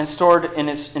parsed and stored in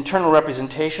its internal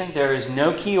representation, there is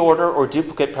no key order or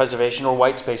duplicate preservation or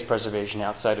white space preservation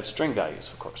outside of string values,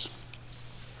 of course.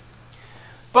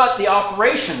 But the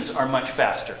operations are much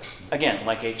faster, again,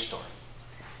 like Hstore.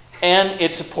 And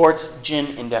it supports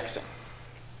GIN indexing.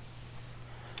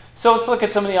 So let's look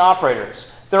at some of the operators.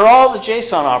 They're all the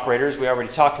JSON operators we already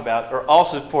talked about. They're all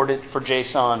supported for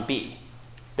JSONb.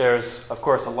 There's, of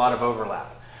course, a lot of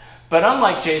overlap. But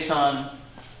unlike JSON,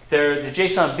 the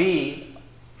JSONb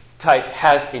type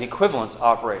has an equivalence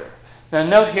operator. Now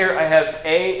note here I have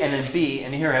A and then B,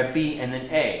 and here I have B and then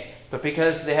A. But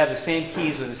because they have the same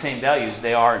keys with the same values,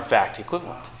 they are in fact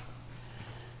equivalent,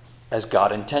 as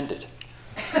God intended.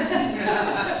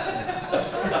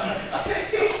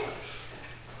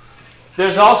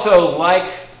 There's also,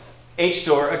 like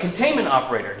Hstore, a containment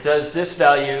operator. Does this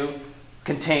value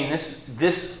contain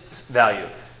this value?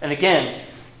 And again,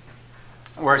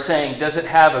 we're saying, does it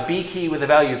have a B key with a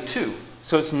value of 2?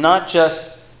 So it's not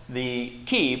just the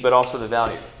key, but also the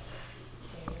value.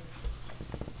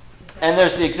 And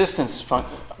there's the existence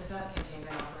function. Does that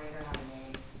containment operator have a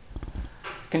name?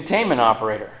 Containment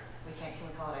operator. Can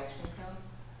we call it ice cream cone?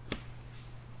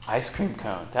 Ice cream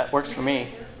cone. That works for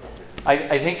me.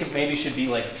 I think it maybe should be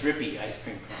like drippy ice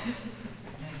cream cone.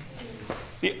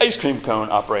 The ice cream cone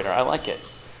operator. I like it.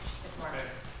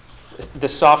 The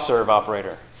soft serve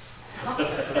operator.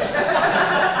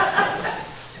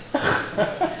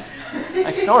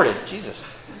 I snorted. Jesus.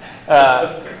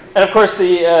 And of course,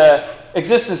 the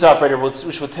existence operator,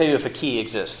 which will tell you if a key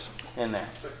exists. in there.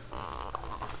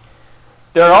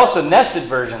 There are also nested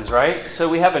versions, right? So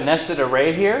we have a nested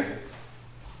array here.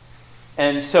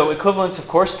 And so equivalence, of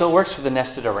course, still works for the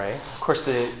nested array. Of course,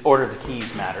 the order of the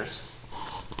keys matters.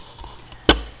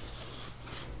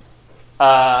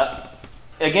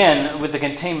 Again, with the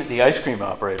containment, the ice cream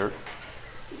operator,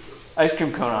 ice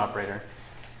cream cone operator,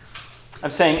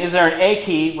 I'm saying, is there an A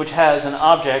key which has an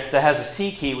object that has a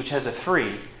C key which has a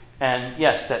 3? And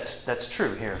yes, that's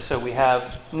true here. So we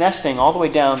have nesting all the way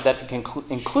down that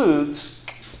includes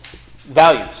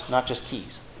values, not just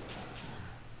keys.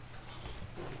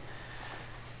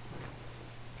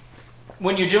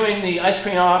 When you're doing the ice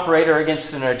cream operator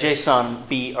against a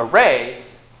Jsonb array,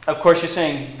 of course you're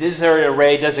saying, is there an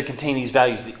array, does it contain these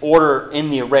values? The order in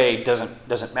the array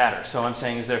doesn't matter. So I'm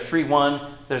saying, is there 3,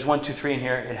 1? There's 1, 2, 3 in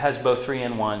here. It has both 3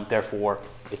 and 1, therefore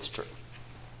it's true.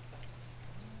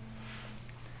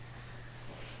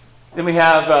 Then we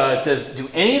have, do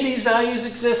any of these values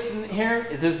exist in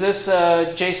here? Does this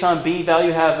Jsonb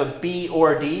value have a B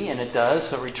or a D? And it does,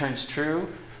 so it returns true.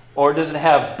 Or does it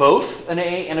have both an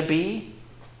A and a B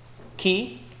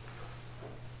key?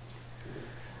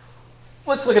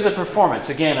 Let's look at the performance.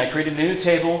 Again, I created a new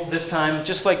table, this time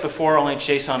just like before, only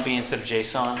Jsonb instead of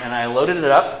JSON, and I loaded it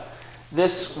up.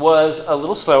 This was a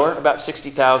little slower, about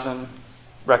 60,000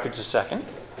 records a second.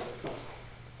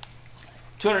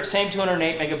 Same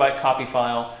 208 megabyte copy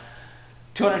file,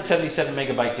 277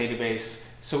 megabyte database.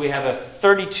 So we have a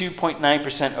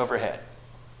 32.9% overhead,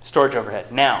 storage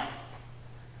overhead. Now,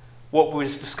 what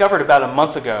was discovered about a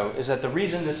month ago is that the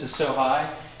reason this is so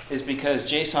high is because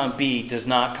Jsonb does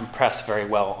not compress very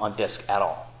well on disk at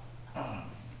all.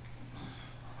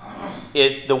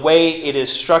 The way it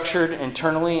is structured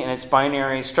internally in its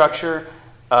binary structure,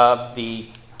 the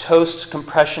toast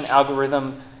compression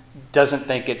algorithm doesn't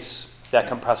think it's that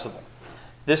compressible.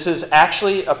 This is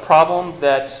actually a problem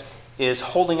that is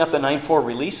holding up the 9.4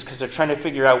 release because they're trying to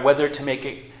figure out whether to make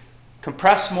it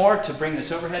compress more to bring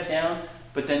this overhead down,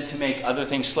 but then to make other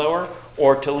things slower,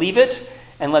 or to leave it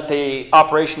and let the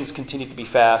operations continue to be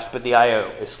fast, but the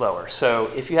I/O is slower.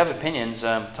 So if you have opinions,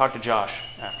 talk to Josh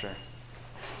after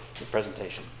the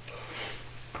presentation.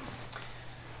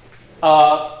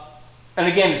 And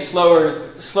again, it's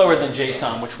slower than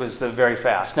JSON, which was the very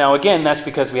fast. Now again, that's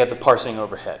because we have the parsing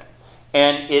overhead.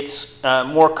 And it's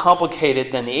more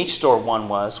complicated than the Hstore one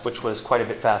was, which was quite a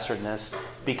bit faster than this,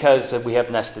 because we have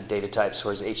nested data types,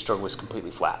 whereas Hstore was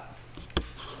completely flat.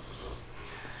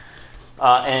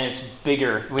 And it's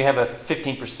bigger. We have a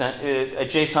 15%, a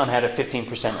JSON had a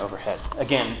 15% overhead.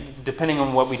 Again, depending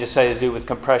on what we decide to do with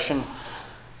compression,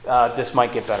 this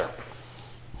might get better.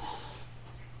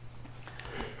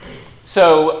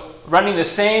 So running the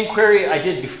same query I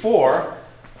did before,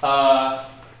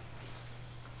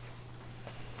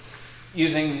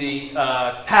 using the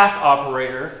path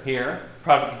operator here,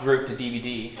 product group to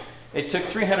DVD, it took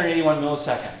 381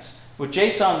 milliseconds. With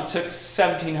JSON, it took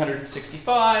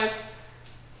 1,765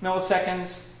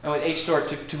 milliseconds, and with Hstore, it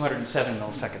took 207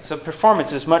 milliseconds. So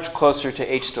performance is much closer to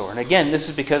Hstore. And again, this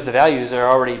is because the values are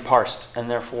already parsed, and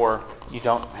therefore you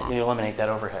eliminate that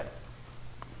overhead.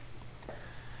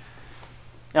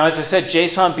 Now, as I said,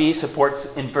 Jsonb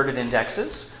supports inverted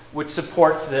indexes, which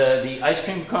supports the ice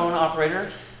cream cone operator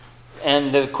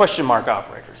and the question mark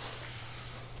operators.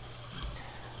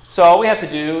 So all we have to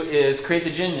do is create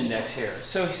the gin index here.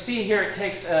 So you see here it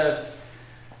takes a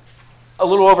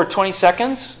little over 20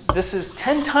 seconds. This is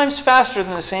 10 times faster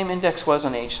than the same index was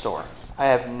on Hstore. I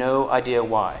have no idea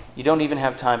why. You don't even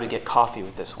have time to get coffee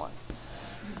with this one.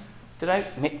 Did I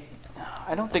make,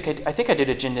 I don't think I think I did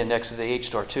a gin index with the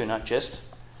Hstore too, not just,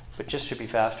 but just should be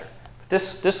faster. But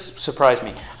this surprised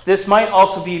me. This might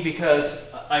also be because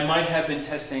I might have been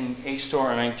testing Hstore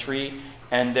on 9.3,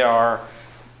 and there are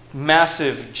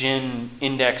massive gin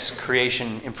index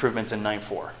creation improvements in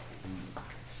 9.4.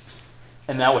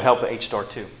 And that would help at Hstore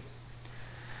too.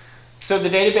 So the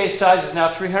database size is now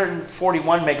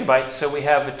 341 megabytes, so we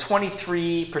have a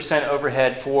 23%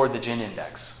 overhead for the gin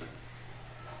index.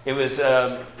 It was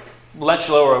much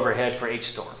lower overhead for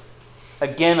Hstore.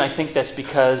 Again, I think that's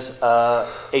because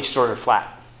Hstore are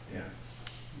flat. Yeah.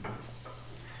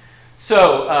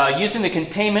 So using the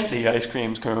containment, the ice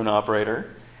cream cone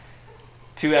operator,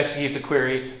 to execute the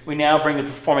query, we now bring the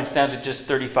performance down to just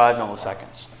 35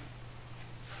 milliseconds.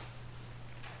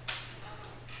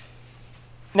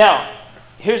 Now,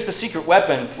 here's the secret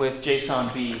weapon with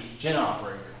Jsonb gin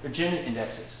operator, or gin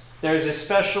indexes. There's a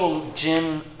special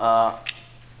gin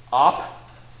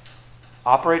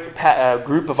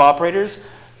group of operators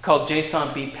called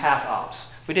Jsonb path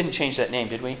ops. We didn't change that name,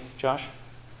 did we, Josh?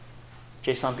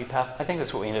 Jsonb path? I think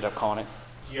that's what we ended up calling it.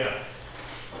 Yeah.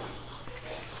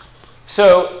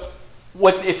 So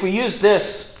if we use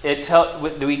this,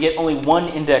 we get only one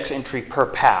index entry per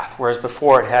path, whereas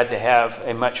before it had to have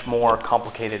a much more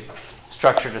complicated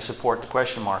structure to support the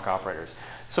question mark operators.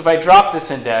 So if I drop this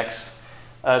index,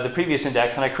 the previous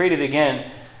index, and I create it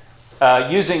again,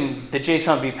 using the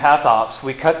Jsonb path ops,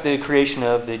 we cut the creation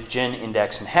of the gen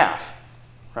index in half,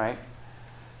 right?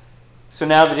 So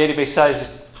now the database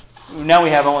size, now we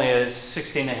have only a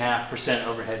 16.5%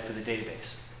 overhead for the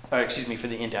database. Excuse me, for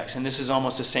the index. And this is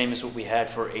almost the same as what we had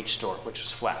for Hstore, which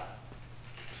was flat.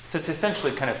 So it's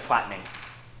essentially kind of flattening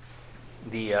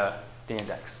the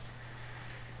index.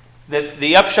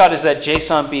 The upshot is that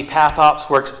Jsonb path ops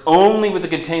works only with the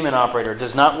containment operator,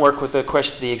 does not work with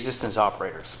the existence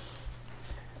operators.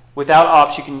 Without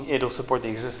ops, it'll support the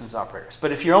existence operators.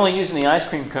 But if you're only using the ice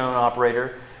cream cone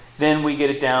operator, then we get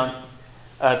it down.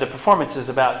 The performance is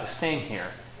about the same here,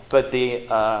 but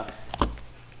the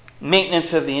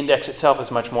maintenance of the index itself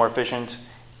is much more efficient,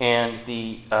 and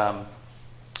the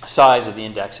size of the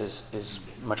index is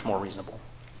much more reasonable.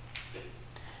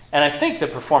 And I think the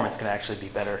performance can actually be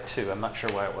better too. I'm not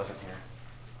sure why it wasn't here.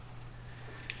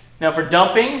 Now for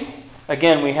dumping,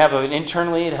 again, we have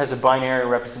internally, it has a binary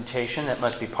representation that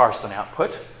must be parsed on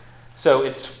output. So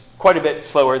it's quite a bit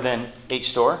slower than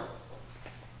Hstore,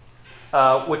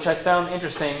 which I found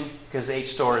interesting because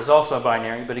Hstore is also a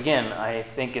binary, but again, I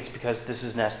think it's because this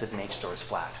is nested and Hstore is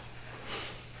flat.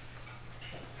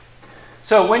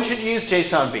 So when should you use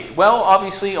Jsonb? Well,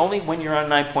 obviously only when you're on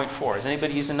 9.4. Is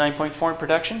anybody using 9.4 in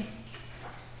production?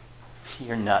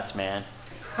 You're nuts, man.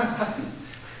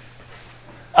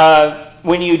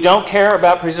 When you don't care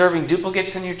about preserving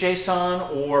duplicates in your JSON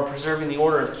or preserving the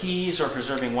order of keys or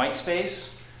preserving white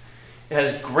space, it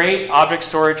has great object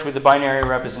storage with the binary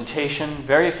representation,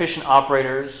 very efficient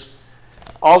operators.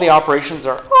 All the operations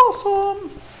are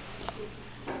awesome.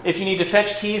 If you need to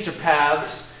fetch keys or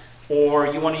paths, or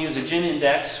you want to use a gen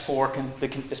index for,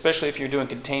 especially if you're doing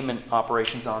containment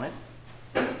operations on it.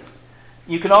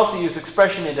 You can also use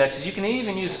expression indexes. You can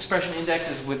even use expression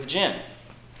indexes with gen.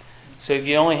 So if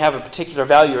you only have a particular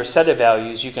value or set of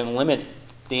values, you can limit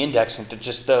the indexing to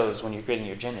just those when you're creating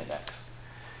your gen index.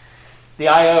 The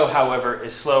I/O, however,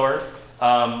 is slower,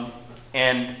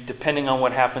 and depending on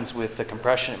what happens with the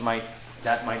compression,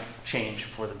 that might change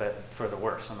for the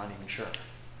worse. I'm not even sure.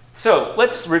 So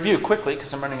let's review quickly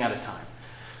because I'm running out of time.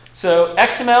 So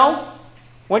XML,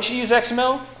 when should you use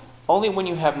XML? Only when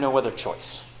you have no other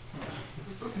choice.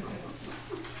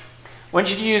 When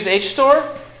should you use Hstore?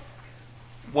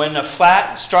 When a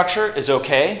flat structure is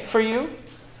okay for you,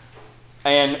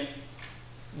 and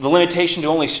the limitation to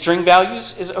only string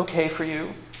values is okay for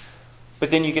you,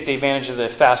 but then you get the advantage of the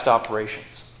fast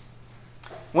operations.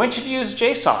 When should you use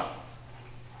JSON?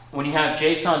 When you have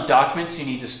JSON documents you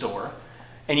need to store,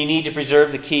 and you need to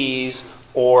preserve the keys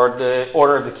or the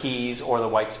order of the keys or the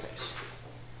white space.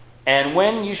 And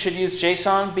when you should use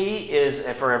Jsonb is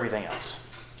for everything else.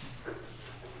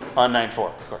 On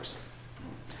 9.4, of course.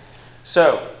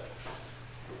 So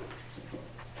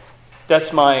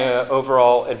that's my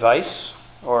overall advice,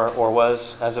 or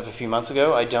was as of a few months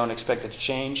ago. I don't expect it to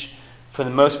change. For the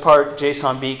most part,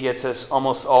 Jsonb gets us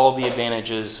almost all the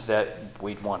advantages that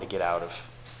we'd want to get out of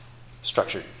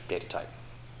structured data type.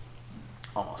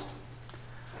 Almost.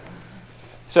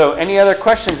 So any other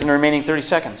questions in the remaining 30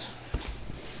 seconds?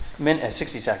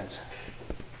 60 seconds.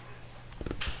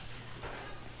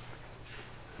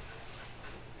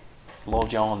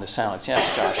 Lulled y'all into silence.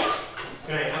 Yes, Josh.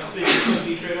 Can I ask the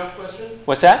Jsonb trade-off question?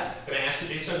 What's that? Can I ask the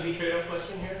Jsonb trade-off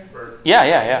question here? Or?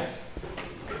 Yeah.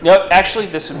 No, actually,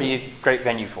 this would be a great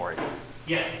venue for it.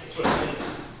 Yeah, that's what I'm thinking.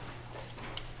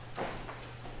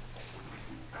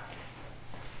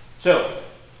 So,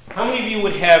 how many of you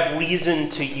would have reason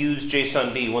to use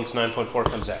Jsonb once 9.4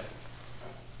 comes out?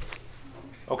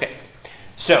 Okay.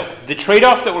 So, the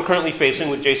trade-off that we're currently facing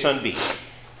with Jsonb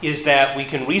is that we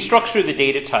can restructure the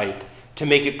data type to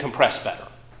make it compress better.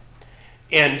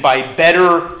 And by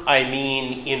better, I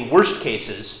mean in worst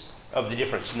cases of the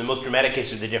difference, in the most dramatic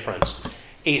case of the difference,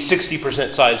 a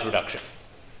 60% size reduction.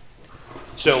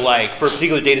 So like for a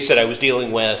particular data set I was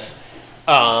dealing with,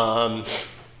 400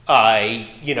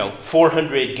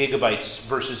 gigabytes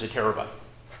versus a terabyte.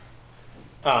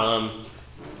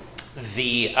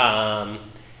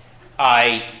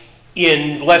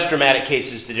 In less dramatic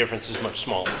cases, the difference is much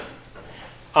smaller.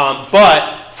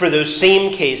 But for those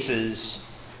same cases,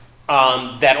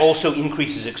 that also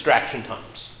increases extraction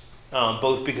times,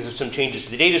 both because of some changes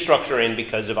to the data structure and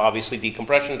because of obviously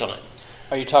decompression time.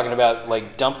 Are you talking about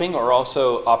like dumping or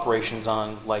also operations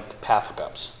on like path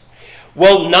lookups?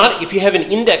 Well, not if you have an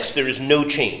index, there is no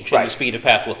change in the speed of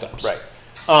path lookups. Right.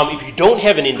 If you don't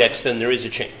have an index, then there is a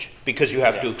change because you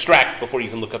have to extract before you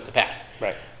can look up the path.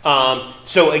 Right.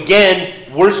 So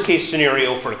again, worst case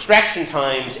scenario for extraction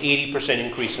times, 80%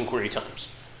 increase in query times.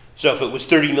 So if it was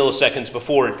 30 milliseconds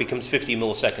before, it becomes 50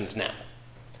 milliseconds now.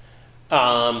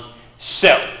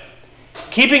 So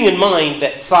keeping in mind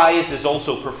that size is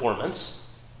also performance,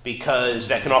 because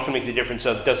that can often make the difference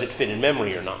of does it fit in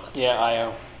memory or not. Yeah,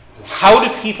 I/O. How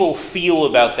do people feel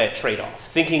about that trade-off?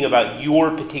 Thinking about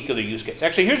your particular use case.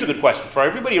 Actually, here's a good question. For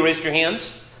everybody who raised your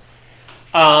hands,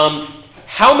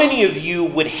 how many of you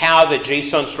would have a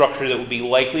JSON structure that would be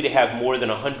likely to have more than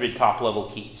 100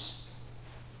 top-level keys?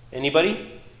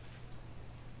 Anybody?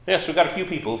 Yes, we've got a few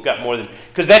people who've got more than,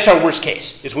 because that's our worst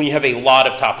case, is when you have a lot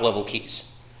of top-level keys.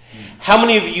 How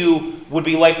many of you would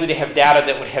be likely to have data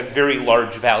that would have very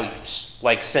large values,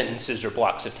 like sentences or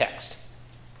blocks of text?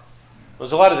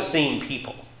 There's a lot of the same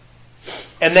people.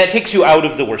 And that takes you out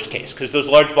of the worst case, because those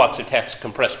large blocks of text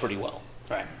compress pretty well.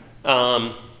 Right.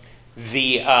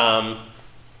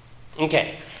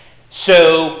 Okay.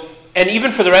 So, and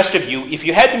even for the rest of you, if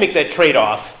you had to make that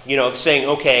trade-off, you know, of saying,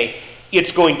 okay,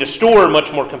 it's going to store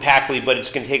much more compactly, but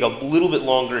it's going to take a little bit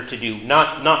longer to do,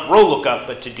 not row lookup,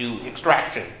 but to do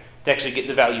extraction, to actually get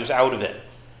the values out of it.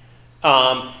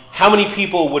 How many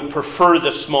people would prefer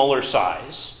the smaller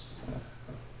size?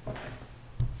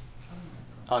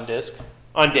 On disk?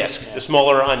 On disk, the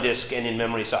smaller on disk and in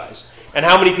memory size. And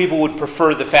how many people would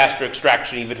prefer the faster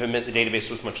extraction even if it meant the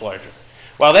database was much larger?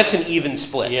 Well, that's an even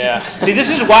split. Yeah. See, this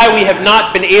is why we have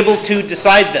not been able to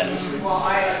decide this. Well,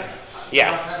 I have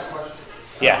a question.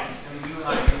 Yeah. I mean, you and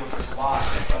I deal with this a lot.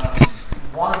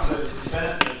 One of the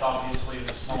benefits, obviously, of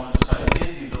the smaller size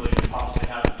is the ability to possibly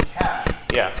have it in cache.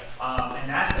 Yeah. And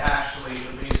that's actually,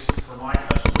 at least for my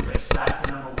customer base, that's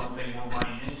the number one thing we're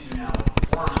running into now with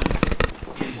performance,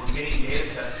 is we're getting data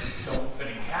sets that don't fit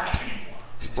in cache anymore.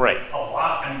 Right. A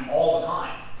lot, I mean, all the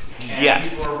time. And Yeah.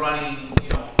 people are running, you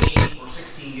know, 8 or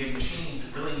 16 gig machines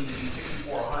that really need to be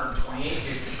 64 or 128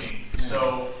 gig machines.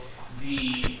 So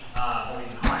or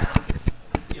even higher.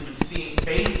 It would seem,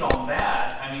 based on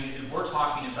that, I mean, if we're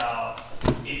talking about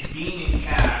it being in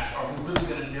cache, are we really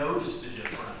going to notice the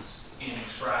difference in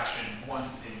extraction once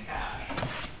it's in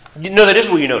cache? No, that is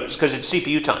what you notice, because it's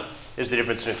CPU time is the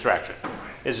difference in extraction.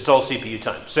 Is it's all CPU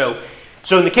time. So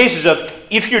in the cases of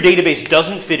if your database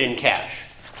doesn't fit in cache,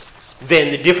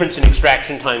 then the difference in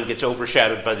extraction time gets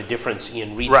overshadowed by the difference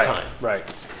in read time. Right.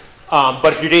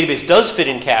 But if your database does fit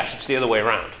in cache, it's the other way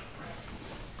around.